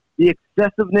between the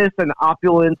excessiveness and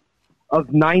opulence of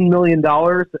 $9 million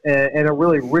and a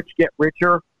really rich get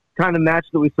richer kind of match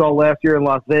that we saw last year in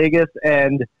Las Vegas,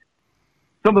 and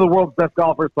some of the world's best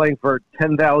golfers playing for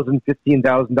 $10,000,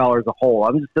 $15,000 a hole.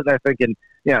 I'm just sitting there thinking,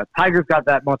 Tiger's got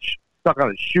that much stuck on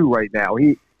his shoe right now.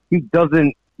 He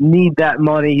doesn't need that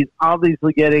money. He's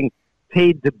obviously getting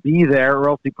paid to be there, or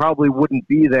else he probably wouldn't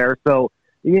be there. So,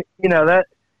 that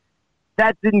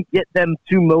didn't get them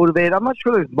too motivated. I'm not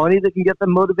sure there's money that can get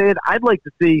them motivated. I'd like to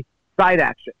see side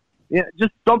action.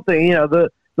 Just something.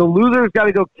 The loser's got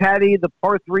to go caddy the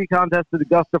par 3 contest at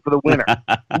Augusta for the winner.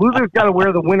 Loser's got to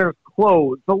wear the winner's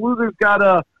clothes. The loser's got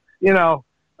to,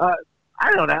 I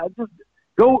don't know, just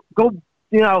go,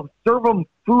 serve them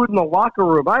food in the locker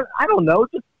room. I don't know,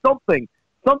 just something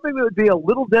that would be a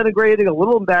little denigrating, a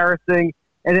little embarrassing,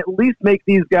 and at least make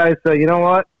these guys say, you know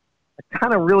what, I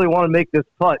kind of really want to make this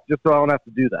putt just so I don't have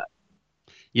to do that.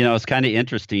 It's kind of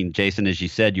interesting, Jason, as you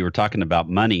said, you were talking about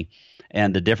money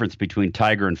and the difference between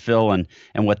Tiger and Phil and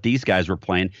what these guys were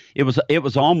playing. It was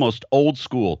almost old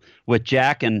school with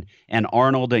Jack and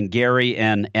Arnold and Gary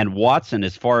and Watson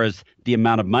as far as the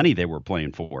amount of money they were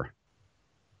playing for.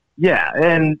 Yeah,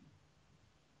 and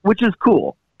which is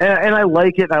cool. And I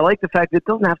like it. I like the fact that it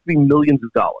doesn't have to be millions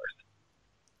of dollars.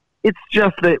 It's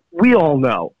just that we all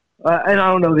know, and I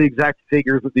don't know the exact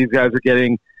figures that these guys are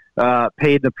getting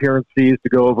paid in appearance fees to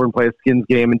go over and play a Skins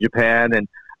game in Japan, and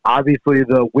obviously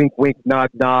the wink, wink, nod,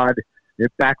 nod,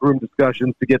 backroom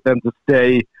discussions to get them to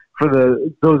stay for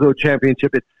the Zozo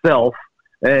Championship itself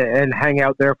and hang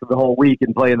out there for the whole week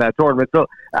and play in that tournament. So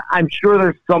I'm sure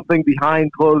there's something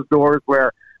behind closed doors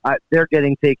where they're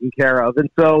getting taken care of. And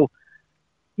so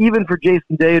even for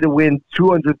Jason Day to win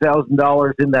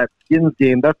 $200,000 in that Skins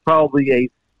game, that's probably a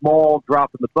small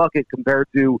drop in the bucket compared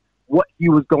to what he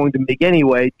was going to make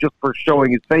anyway, just for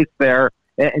showing his face there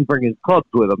and bringing his clubs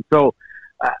with him. So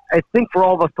I think for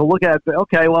all of us to look at it, say,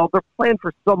 okay, well, they're playing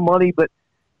for some money, but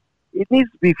it needs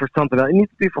to be for something else. It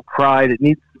needs to be for pride. It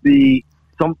needs to be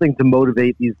something to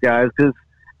motivate these guys because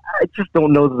I just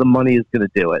don't know that the money is going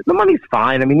to do it. The money's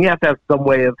fine. I mean, you have to have some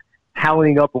way of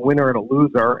tallying up a winner and a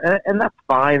loser, and that's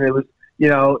fine. It was,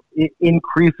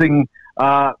 increasing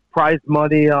prize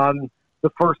money on the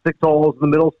first 6 holes, the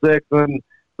middle 6, and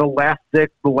the last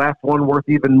 6, the last one worth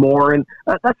even more. And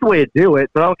that's the way to do it.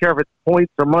 So I don't care if it's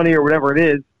points or money or whatever it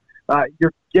is.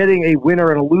 You're getting a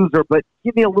winner and a loser, but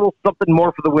give me a little something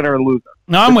more for the winner and loser.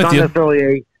 No, I'm with you. Not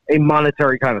necessarily a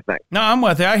monetary kind of thing. No, I'm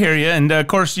with you. I hear you. And of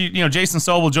course, Jason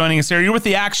Sobel joining us here. You're with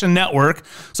the Action Network,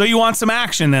 so you want some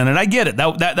action in it. I get it.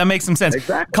 That makes some sense.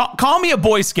 Exactly. Call me a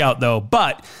Boy Scout though,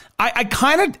 but I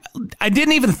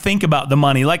didn't even think about the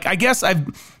money. Like, I guess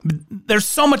there's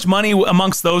so much money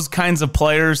amongst those kinds of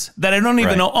players that I don't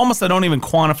even know. Almost I don't even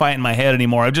quantify it in my head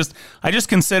anymore. I just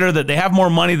consider that they have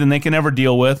more money than they can ever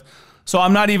deal with. So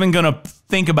I'm not even going to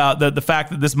think about the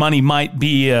fact that this money might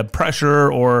be a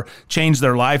pressure or change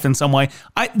their life in some way.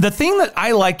 The thing that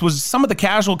I liked was some of the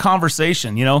casual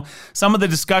conversation, some of the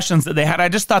discussions that they had. I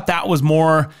just thought that was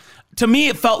more, to me,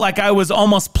 it felt like I was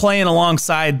almost playing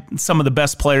alongside some of the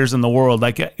best players in the world,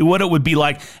 like what it would be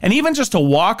like. And even just to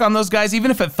walk on those guys,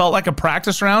 even if it felt like a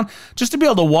practice round, just to be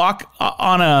able to walk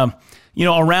on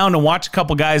around and watch a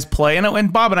couple guys play.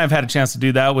 And Bob and I have had a chance to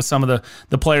do that with some of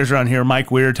the players around here,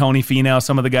 Mike Weir, Tony Finau,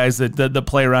 some of the guys that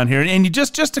play around here. And you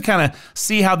just to kind of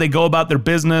see how they go about their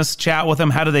business, chat with them,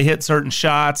 how do they hit certain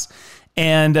shots.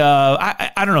 And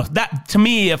I don't know, that to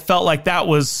me, it felt like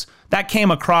that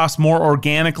came across more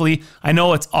organically. I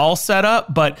know it's all set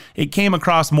up, but it came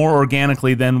across more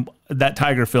organically than that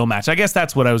Tiger Phil match. I guess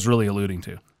that's what I was really alluding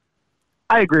to.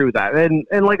 I agree with that.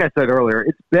 And like I said earlier,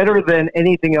 it's better than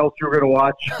anything else you're going to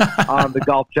watch on the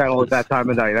Golf Channel at that time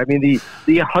of night. I mean,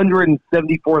 the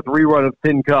 174th rerun of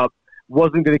Tin Cup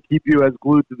wasn't going to keep you as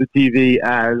glued to the TV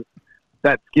as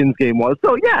that Skins game was.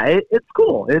 So, yeah, it's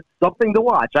cool. It's something to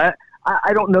watch.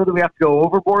 I don't know that we have to go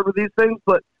overboard with these things,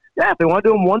 but, yeah, if they want to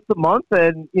do them once a month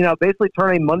and, basically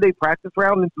turn a Monday practice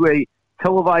round into a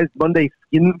televised Monday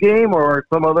Skins game or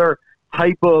some other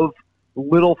type of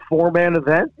little 4-man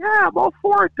event, yeah, I'm all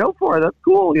for it. Go for it. That's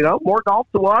cool. More golf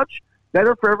to watch,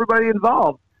 better for everybody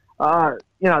involved.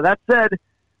 That said,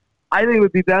 I think it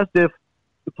would be best if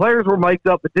the players were mic'd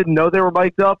up but didn't know they were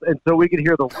mic'd up, and so we could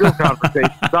hear the real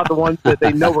conversations, not the ones that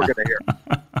they know we're going to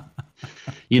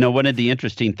hear. One of the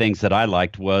interesting things that I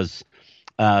liked was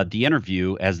the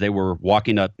interview as they were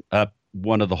walking up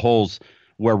one of the holes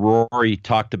where Rory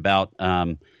talked about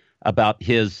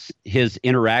his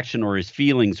interaction or his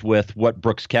feelings with what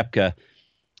Brooks Koepka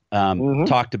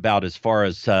talked about as far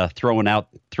as throwing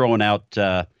out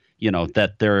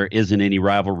that there isn't any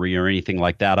rivalry or anything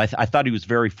like that. I thought he was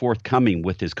very forthcoming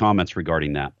with his comments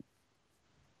regarding that.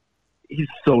 He's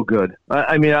so good.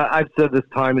 I mean, I've said this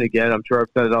time and again. I'm sure I've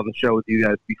said it on the show with you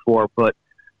guys before, but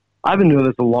I've been doing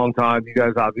this a long time. You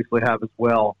guys obviously have as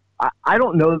well. I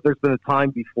don't know that there's been a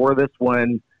time before this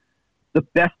when the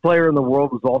best player in the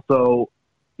world was also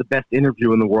the best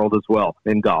interview in the world as well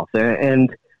in golf. And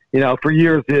for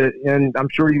years, and I'm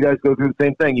sure you guys go through the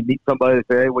same thing. You meet somebody and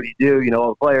say, hey, what do you do? All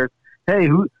the players. Hey,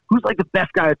 who's like the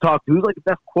best guy to talk to? Who's like the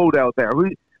best quote out there?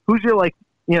 Who's your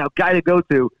guy to go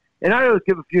to? And I always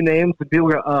give a few names and people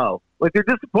go, oh. Like they're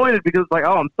disappointed because it's like,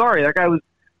 oh, I'm sorry. That guy was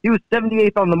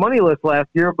 78th on the money list last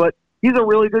year, but he's a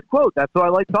really good quote. That's who I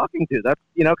like talking to. That's,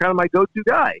 kind of my go-to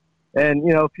guy. And,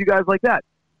 a few guys like that.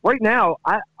 Right now,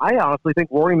 I honestly think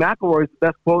Rory McIlroy is the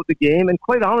best quote in the game. And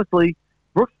quite honestly,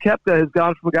 Brooks Koepka has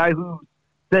gone from a guy who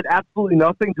said absolutely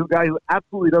nothing to a guy who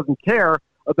absolutely doesn't care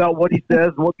about what he says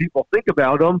and what people think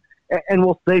about him and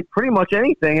will say pretty much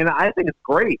anything. And I think it's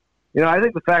great. I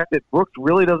think the fact that Brooks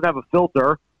really doesn't have a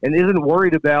filter and isn't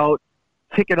worried about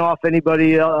kicking off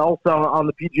anybody else on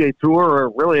the PGA Tour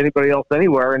or really anybody else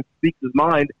anywhere and speaks his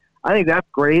mind, I think that's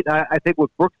great. I think what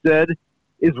Brooks said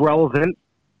is relevant.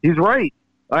 He's right.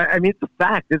 I mean, it's a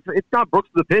fact. It's not Brooks'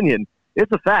 opinion.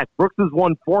 It's a fact. Brooks has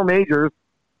won 4 majors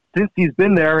since he's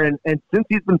been there, and since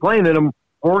he's been playing in them,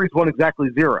 Rory's won exactly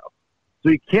 0. So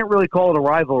you can't really call it a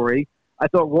rivalry. I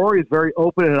thought Rory's very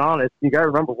open and honest. You got to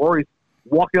remember, Rory's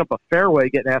walking up a fairway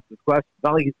getting asked this question. It's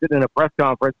not like he's sitting in a press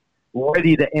conference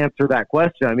ready to answer that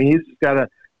question. I mean, he's just got to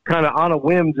kind of on a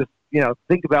whim just,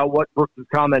 think about what Brooks'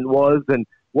 comment was and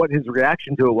what his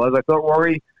reaction to it was. I thought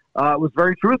Rory was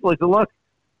very truthful. He said, look,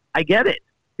 I get it.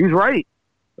 He's right.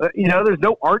 There's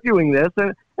no arguing this.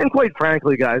 And quite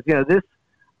frankly, guys, this,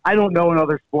 I don't know in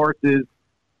other sports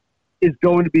is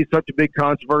going to be such a big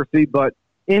controversy, but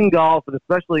in golf, and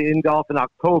especially in golf in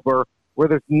October, where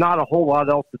there's not a whole lot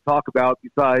else to talk about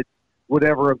besides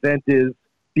whatever event is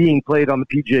being played on the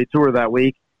PGA Tour that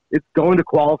week, it's going to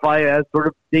qualify as sort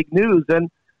of big news. And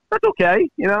that's okay.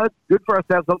 It's good for us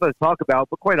to have something to talk about.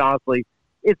 But quite honestly,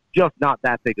 it's just not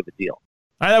that big of a deal.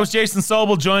 All right, that was Jason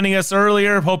Sobel joining us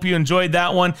earlier. Hope you enjoyed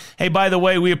that one. Hey, by the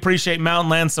way, we appreciate Mountain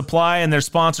Land Supply and their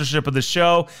sponsorship of the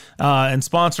show and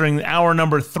sponsoring hour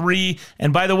number 3.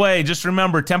 And by the way, just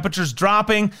remember, temperatures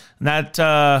dropping. That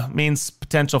means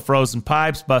potential frozen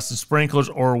pipes, busted sprinklers,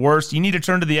 or worse. You need to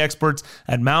turn to the experts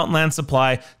at Mountain Land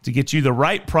Supply to get you the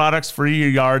right products for your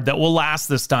yard that will last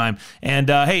this time. And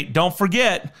hey, don't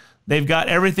forget, they've got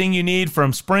everything you need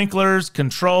from sprinklers,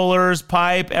 controllers,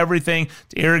 pipe, everything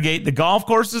to irrigate the golf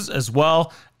courses as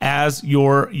well as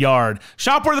your yard.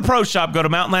 Shop where the pros shop. Go to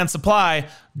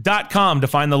mountainlandsupply.com to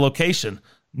find the location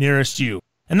nearest you.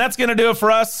 And that's going to do it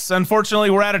for us. Unfortunately,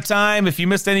 we're out of time. If you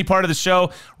missed any part of the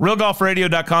show,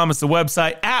 realgolfradio.com is the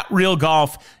website.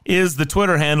 @realgolf is the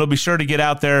Twitter handle. Be sure to get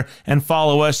out there and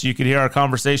follow us. You can hear our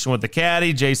conversation with the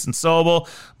Caddie, Jason Sobel,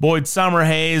 Boyd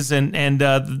Summerhays, and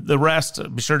the rest.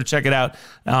 Be sure to check it out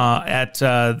at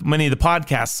many of the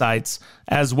podcast sites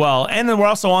as well. And then we're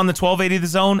also on the 1280 The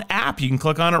Zone app. You can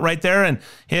click on it right there and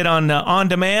hit on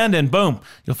demand, and boom,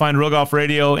 you'll find Real Golf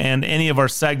Radio and any of our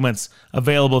segments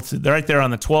available right there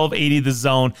on the 1280 The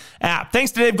Zone app.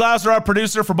 Thanks to Dave Glauser, our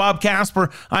producer. For Bob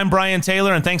Casper, I'm Brian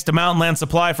Taylor, and thanks to Mountain Land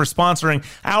Supply for sponsoring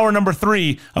hour number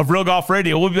 3 of Real Golf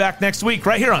Radio. We'll be back next week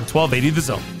right here on 1280 The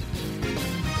Zone.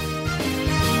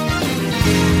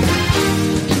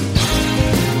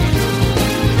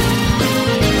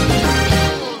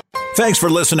 Thanks for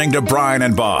listening to Brian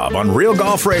and Bob on Real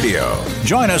Golf Radio.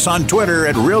 Join us on Twitter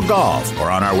at Real Golf or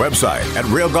on our website at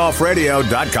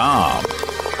realgolfradio.com.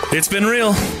 It's been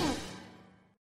real.